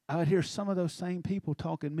 I would hear some of those same people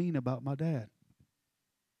talking mean about my dad.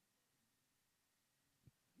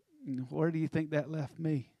 Where do you think that left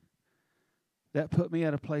me? That put me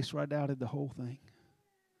at a place where I doubted the whole thing.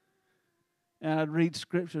 And I'd read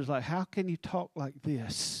scriptures like, how can you talk like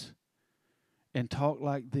this and talk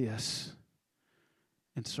like this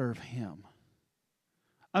and serve Him?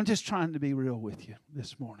 I'm just trying to be real with you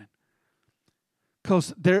this morning.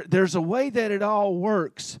 Because there's a way that it all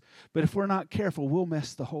works, but if we're not careful, we'll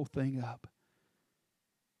mess the whole thing up.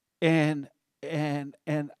 And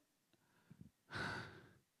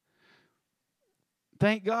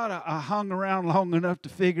thank God I hung around long enough to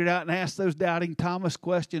figure it out and ask those doubting Thomas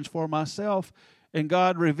questions for myself. And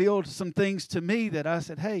God revealed some things to me that I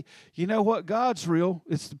said, hey, you know what? God's real.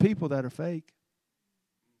 It's the people that are fake.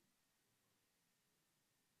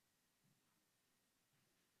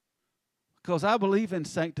 Because I believe in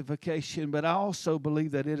sanctification, but I also believe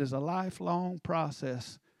that it is a lifelong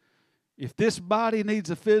process. If this body needs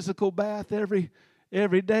a physical bath every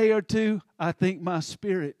day or two, I think my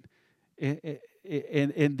spirit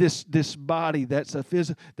and this body that's a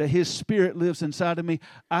physical, that His Spirit lives inside of me,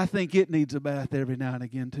 I think it needs a bath every now and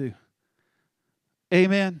again too.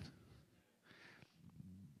 Amen.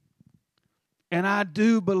 And I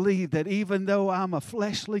do believe that even though I'm a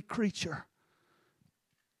fleshly creature,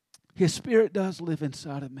 His Spirit does live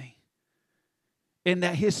inside of me. And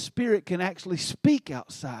that His Spirit can actually speak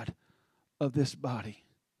outside of this body.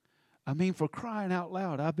 I mean, for crying out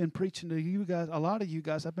loud, I've been preaching to you guys, a lot of you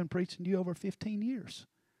guys, I've been preaching to you over 15 years.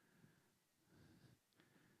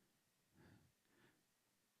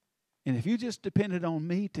 And if you just depended on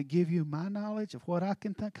me to give you my knowledge of what I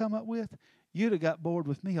can come up with, you'd have got bored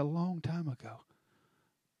with me a long time ago.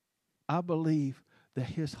 I believe that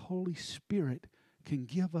His Holy Spirit can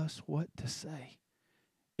give us what to say.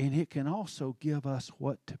 And it can also give us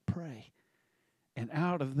what to pray. And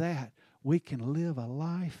out of that, we can live a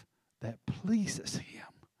life that pleases Him.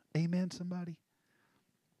 Amen, somebody?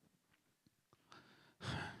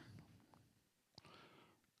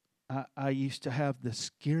 I used to have the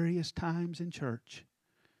scariest times in church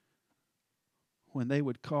when they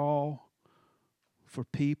would call for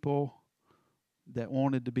people that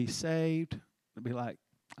wanted to be saved. It'd be like,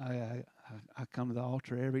 I come to the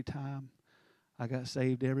altar every time. I got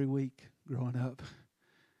saved every week growing up.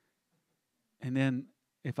 And then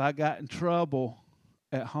if I got in trouble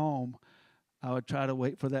at home, I would try to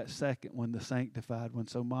wait for that second one, the sanctified one,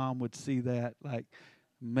 so Mom would see that, like,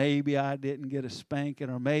 maybe I didn't get a spanking,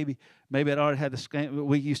 or maybe I'd already had the spanking.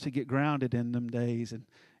 We used to get grounded in them days,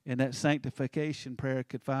 and that sanctification prayer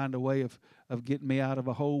could find a way of getting me out of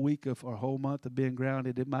a whole week or a whole month of being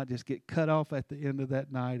grounded. It might just get cut off at the end of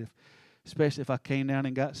that night, especially if I came down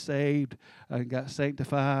and got saved and got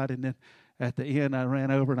sanctified, and then at the end I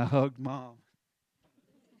ran over and I hugged Mom.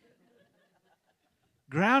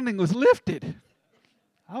 Grounding was lifted.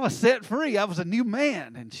 I was set free. I was a new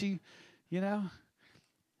man. And she, and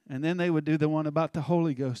then they would do the one about the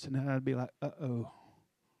Holy Ghost, and then I'd be like, uh-oh.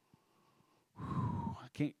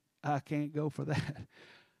 I can't go for that.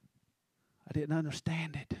 I didn't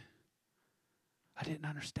understand it.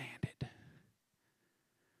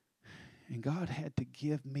 And God had to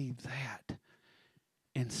give me that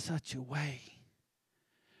in such a way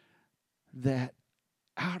that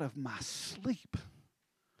out of my sleep,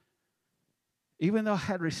 even though I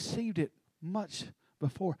had received it much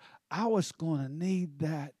before, I was going to need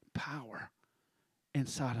that power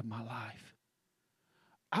inside of my life.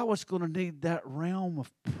 I was going to need that realm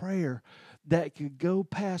of prayer that could go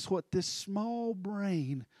past what this small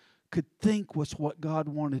brain could think was what God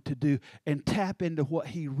wanted to do and tap into what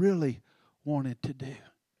He really wanted to do.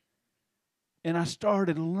 And I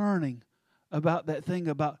started learning about that thing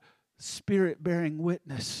about Spirit bearing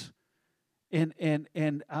witness. And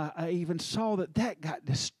I even saw that got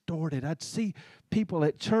distorted. I'd see people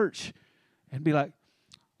at church and be like,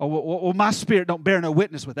 oh, well, my spirit don't bear no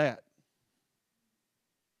witness with that.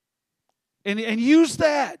 And use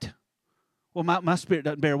that. Well, my spirit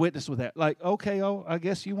doesn't bear witness with that. Like, okay, I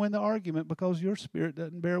guess you win the argument because your spirit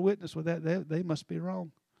doesn't bear witness with that. They must be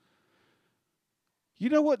wrong. You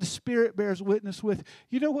know what the Spirit bears witness with?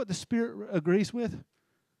 You know what the Spirit agrees with?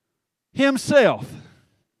 Himself.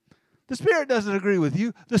 The Spirit doesn't agree with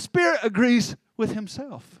you. The Spirit agrees with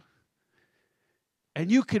Himself.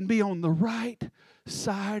 And you can be on the right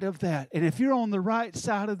side of that. And if you're on the right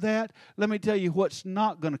side of that, let me tell you what's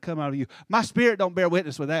not going to come out of you. My spirit don't bear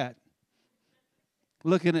witness with that.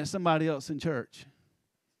 Looking at somebody else in church.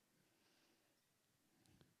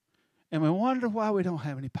 And we wonder why we don't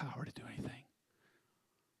have any power to do anything.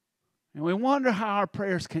 And we wonder how our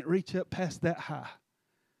prayers can't reach up past that high.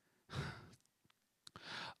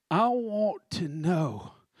 I want to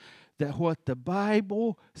know that what the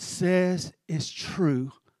Bible says is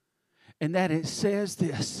true, and that it says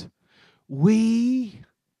this: we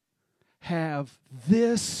have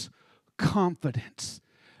this confidence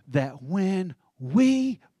that when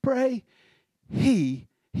we pray, He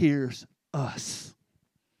hears us.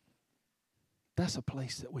 That's a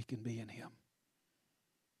place that we can be in Him.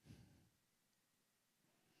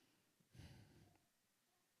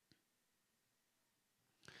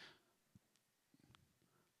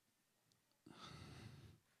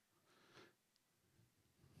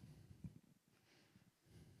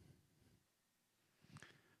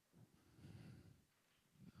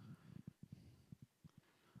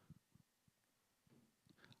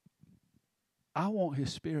 I want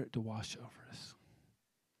His Spirit to wash over us.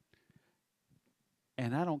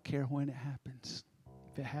 And I don't care when it happens.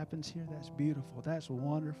 If it happens here, that's beautiful. That's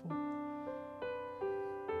wonderful.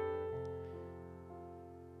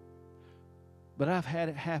 But I've had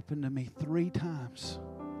it happen to me 3 times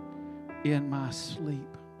in my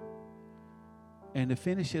sleep. And to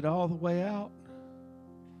finish it all the way out,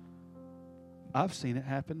 I've seen it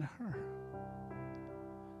happen to her.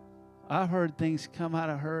 I've heard things come out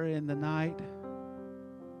of her in the night.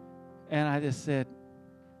 And I just said,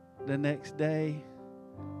 the next day,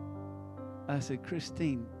 I said,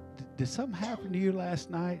 Christine, did something happen to you last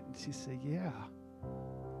night? And she said, yeah.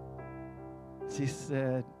 She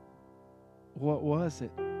said, what was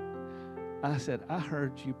it? I said, I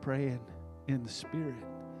heard you praying in the Spirit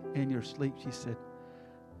in your sleep. She said,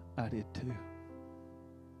 I did too.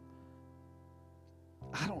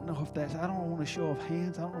 I don't know if I don't want to show of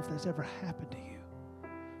hands. I don't know if that's ever happened to you.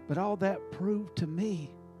 But all that proved to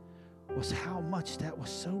me was how much that was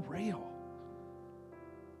so real.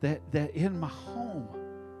 That in my home,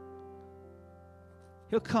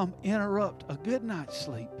 He'll come interrupt a good night's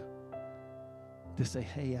sleep to say,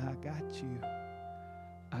 hey, I got you.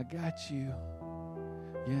 I got you.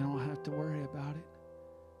 You don't have to worry about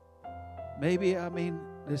it. Maybe,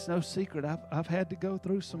 there's no secret. I've had to go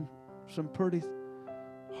through some pretty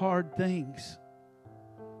hard things.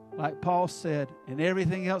 Like Paul said, and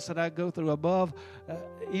everything else that I go through above,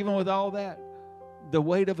 even with all that, the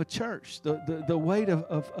weight of a church, the weight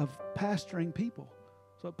of pastoring people.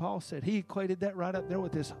 That's what Paul said. He equated that right up there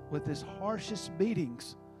with his harshest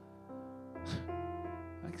beatings.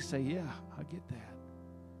 I can say, yeah, I get that.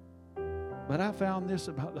 But I found this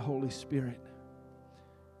about the Holy Spirit.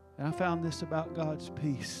 And I found this about God's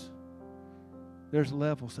peace. There's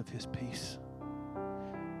levels of His peace.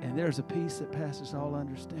 And there's a peace that passes all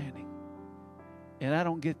understanding. And I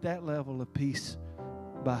don't get that level of peace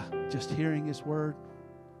by just hearing His Word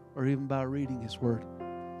or even by reading His Word.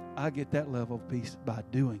 I get that level of peace by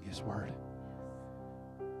doing His Word.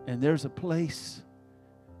 And there's a place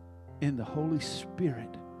in the Holy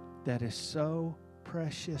Spirit that is so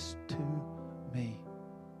precious to me.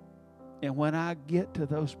 And when I get to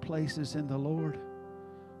those places in the Lord,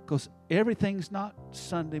 because everything's not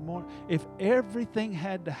Sunday morning. If everything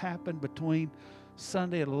had to happen between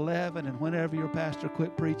Sunday at 11 and whenever your pastor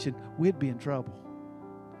quit preaching, we'd be in trouble.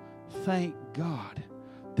 Thank God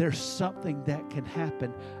there's something that can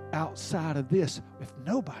happen outside of this if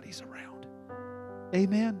nobody's around.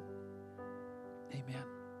 Amen? Amen.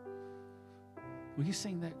 Will you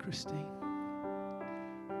sing that, Christine?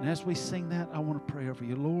 And as we sing that, I want to pray over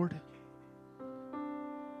you. Lord,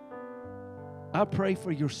 I pray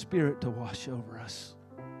for your Spirit to wash over us.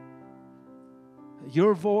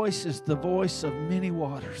 Your voice is the voice of many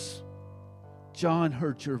waters. John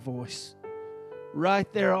heard your voice.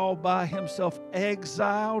 Right there all by himself,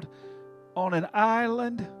 exiled on an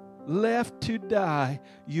island left to die,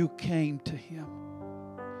 you came to him.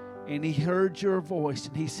 And he heard your voice,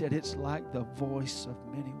 and he said, it's like the voice of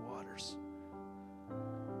many waters.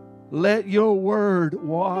 Let your word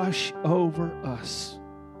wash over us.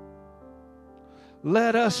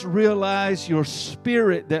 Let us realize your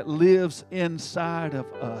spirit that lives inside of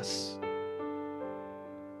us.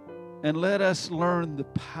 And let us learn the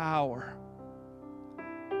power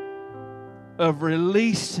of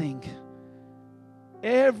releasing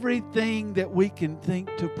everything that we can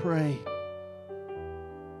think to pray,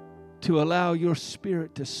 to allow your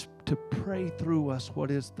Spirit to pray through us what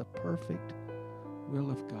is the perfect will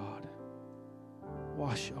of God.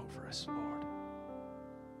 Wash over us, Lord.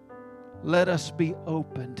 Let us be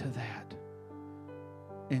open to that.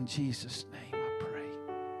 In Jesus' name I pray.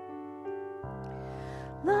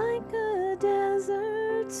 Like a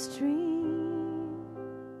desert stream,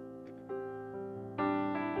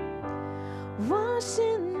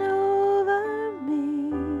 washing over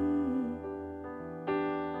me.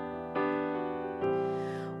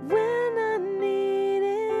 When I need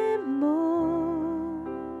it most,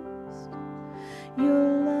 your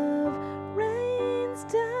love rains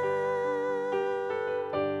down.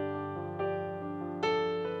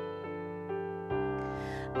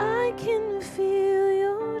 I can feel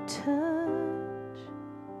your touch,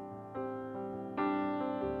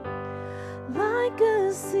 like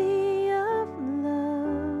a sea of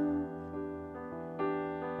love.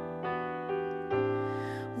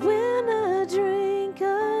 When I drink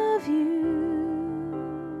of you,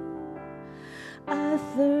 I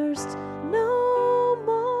thirst no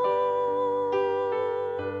more,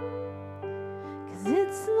 'cause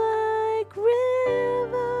it's like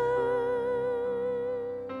rivers.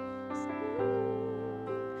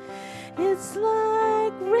 It's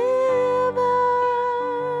like rivers.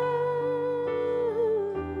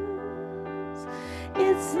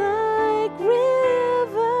 It's like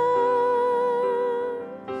rivers.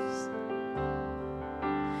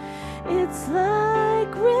 It's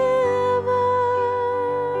like rivers.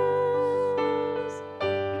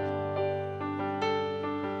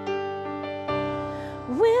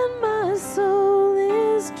 When my soul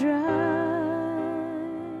is dry,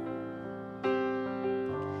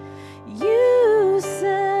 you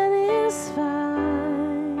satisfy.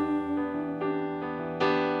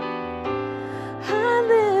 I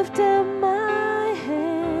lift up my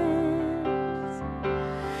hands,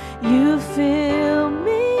 you fill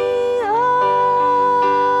me up.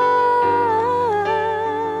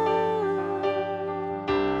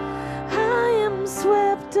 I am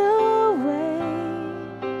swept away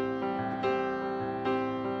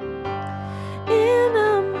in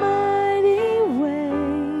a mighty way.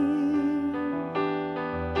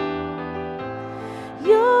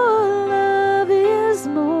 Your love is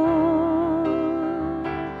more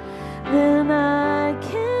than I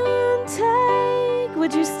can take.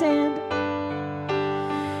 Would you stand?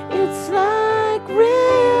 It's like rivers.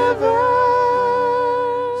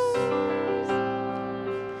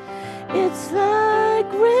 It's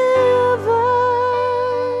like rivers.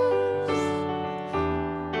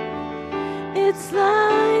 It's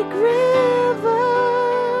like rivers.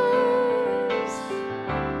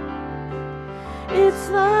 It's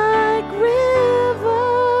like rivers.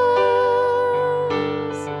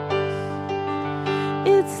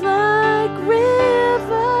 It's like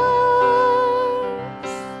rivers.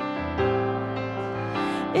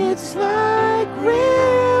 It's like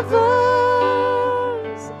rivers.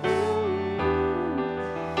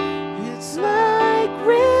 It's like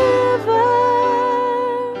rivers.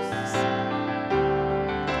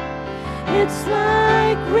 It's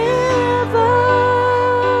like rivers.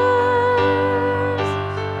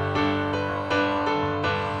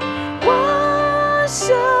 Wash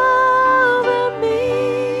over me.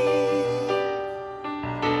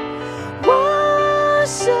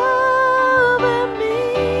 Wash over me.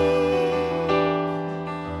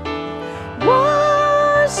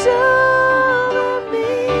 Wash over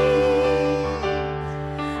me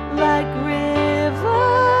like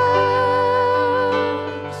rivers.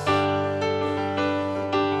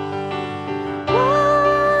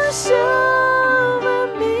 Wash over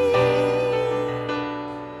me.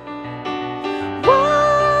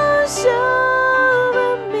 Wash over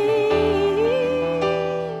me.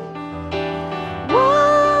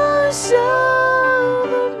 Wash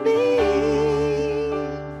over me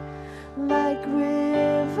like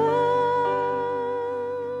rivers.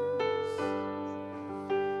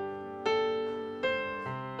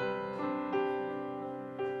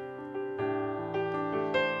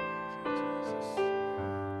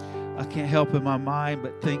 I can't help in my mind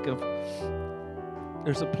but think of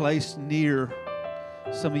there's a place near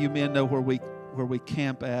Some of you men know where we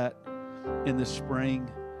camp at in the spring.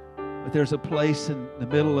 But there's a place in the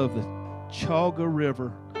middle of the Chaga River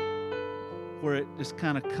where it just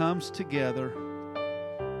kind of comes together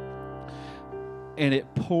and it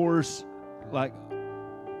pours like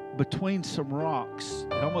between some rocks.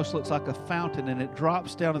 It almost looks like a fountain, and it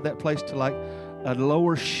drops down to that place to like a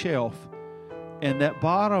lower shelf. And that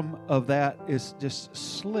bottom of that is just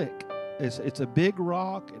slick. It's a big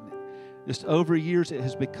rock, and just over years it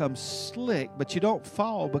has become slick, but you don't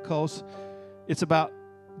fall because it's about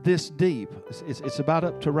this deep. It's about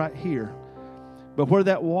up to right here. But where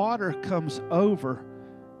that water comes over,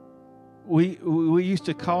 we used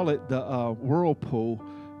to call it the whirlpool,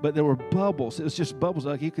 but there were bubbles. It was just bubbles.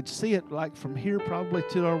 Like you could see it like from here probably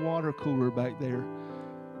to our water cooler back there.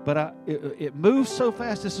 But it moves so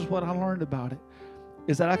fast. This is what I learned about it,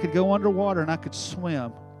 is that I could go underwater and I could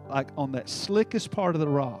swim like on that slickest part of the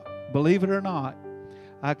rock. Believe it or not,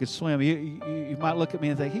 I could swim. You might look at me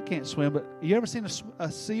and think, he can't swim, but you ever seen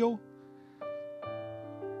a seal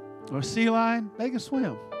or a sea lion? They can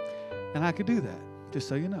swim. And I could do that, just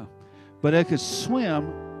so you know. But I could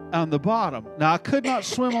swim on the bottom. Now, I could not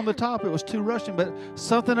swim on the top. It was too rushing, but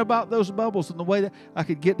something about those bubbles and the way that I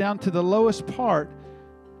could get down to the lowest part.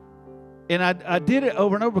 And I did it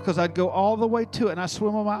over and over because I'd go all the way to it, and I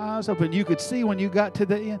swim with my eyes open. You could see when you got to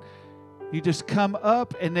the end, you just come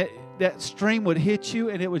up, and that stream would hit you,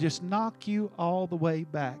 and it would just knock you all the way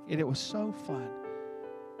back. And it was so fun.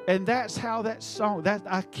 And that's how that song,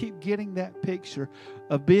 I keep getting that picture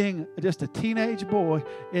of being just a teenage boy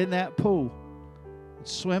in that pool.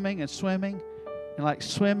 Swimming and swimming, and like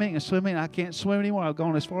swimming and swimming. I can't swim anymore. I've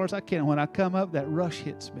gone as far as I can. When I come up, that rush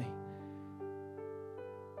hits me.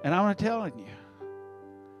 And I'm telling you,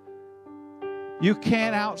 you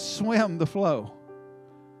can't outswim the flow.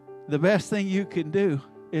 The best thing you can do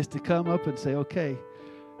is to come up and say, okay,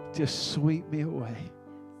 just sweep me away.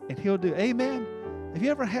 And He'll do. Amen. Have you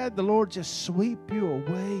ever had the Lord just sweep you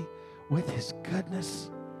away with His goodness?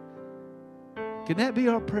 Can that be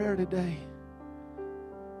our prayer today?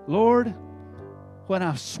 Lord, when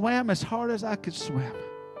I swam as hard as I could swim,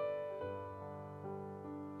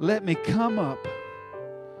 let me come up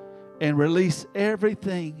and release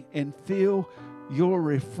everything and feel your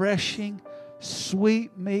refreshing,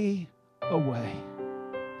 sweep me away.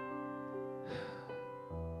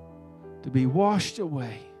 To be washed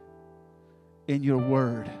away in your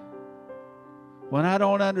word. When I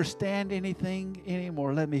don't understand anything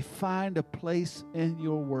anymore, let me find a place in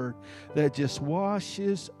your word that just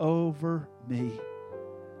washes over me.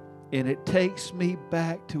 And it takes me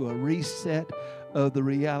back to a reset of the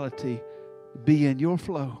reality. Be in your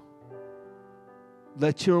flow.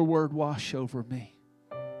 Let your word wash over me.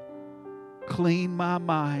 Clean my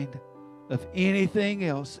mind of anything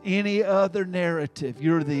else, any other narrative.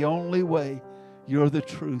 You're the only way. You're the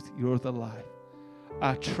truth. You're the life.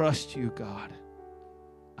 I trust you, God.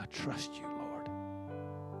 I trust you, Lord.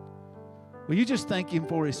 Will you just thank Him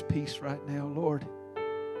for His peace right now? Lord,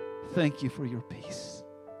 thank you for your peace.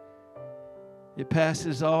 It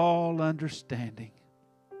passes all understanding.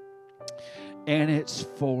 And it's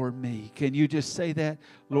for me. Can you just say that?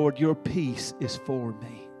 Lord, your peace is for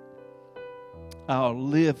me. I'll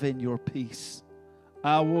live in your peace.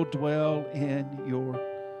 I will dwell in your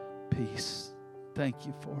peace. Thank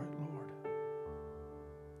you for it, Lord.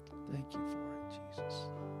 Thank you for it, Jesus.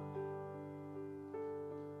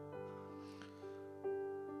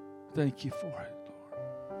 Thank you for it,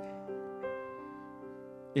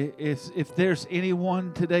 Lord. If there's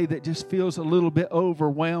anyone today that just feels a little bit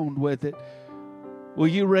overwhelmed with it, will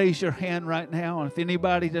you raise your hand right now? And if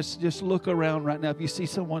anybody, just look around right now. If you see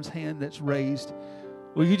someone's hand that's raised,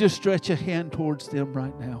 will you just stretch a hand towards them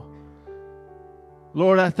right now?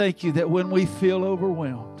 Lord, I thank you that when we feel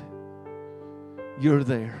overwhelmed, you're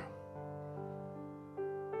there.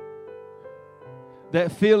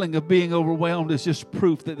 That feeling of being overwhelmed is just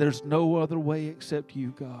proof that there's no other way except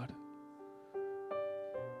you, God.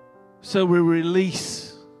 So we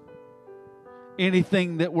release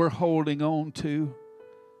anything that we're holding on to,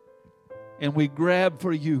 and we grab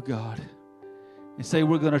for you, God, and say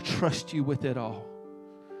we're going to trust you with it all.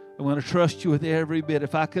 I'm going to trust you with every bit.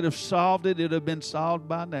 If I could have solved it, it would have been solved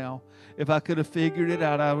by now. If I could have figured it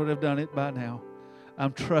out, I would have done it by now.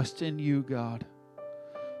 I'm trusting you, God.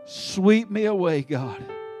 Sweep me away, God.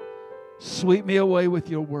 Sweep me away with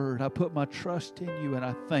your word. I put my trust in you, and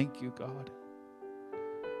I thank you, God.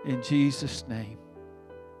 In Jesus' name,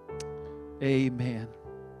 amen.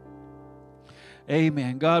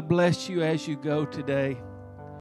 Amen. God bless you as you go today.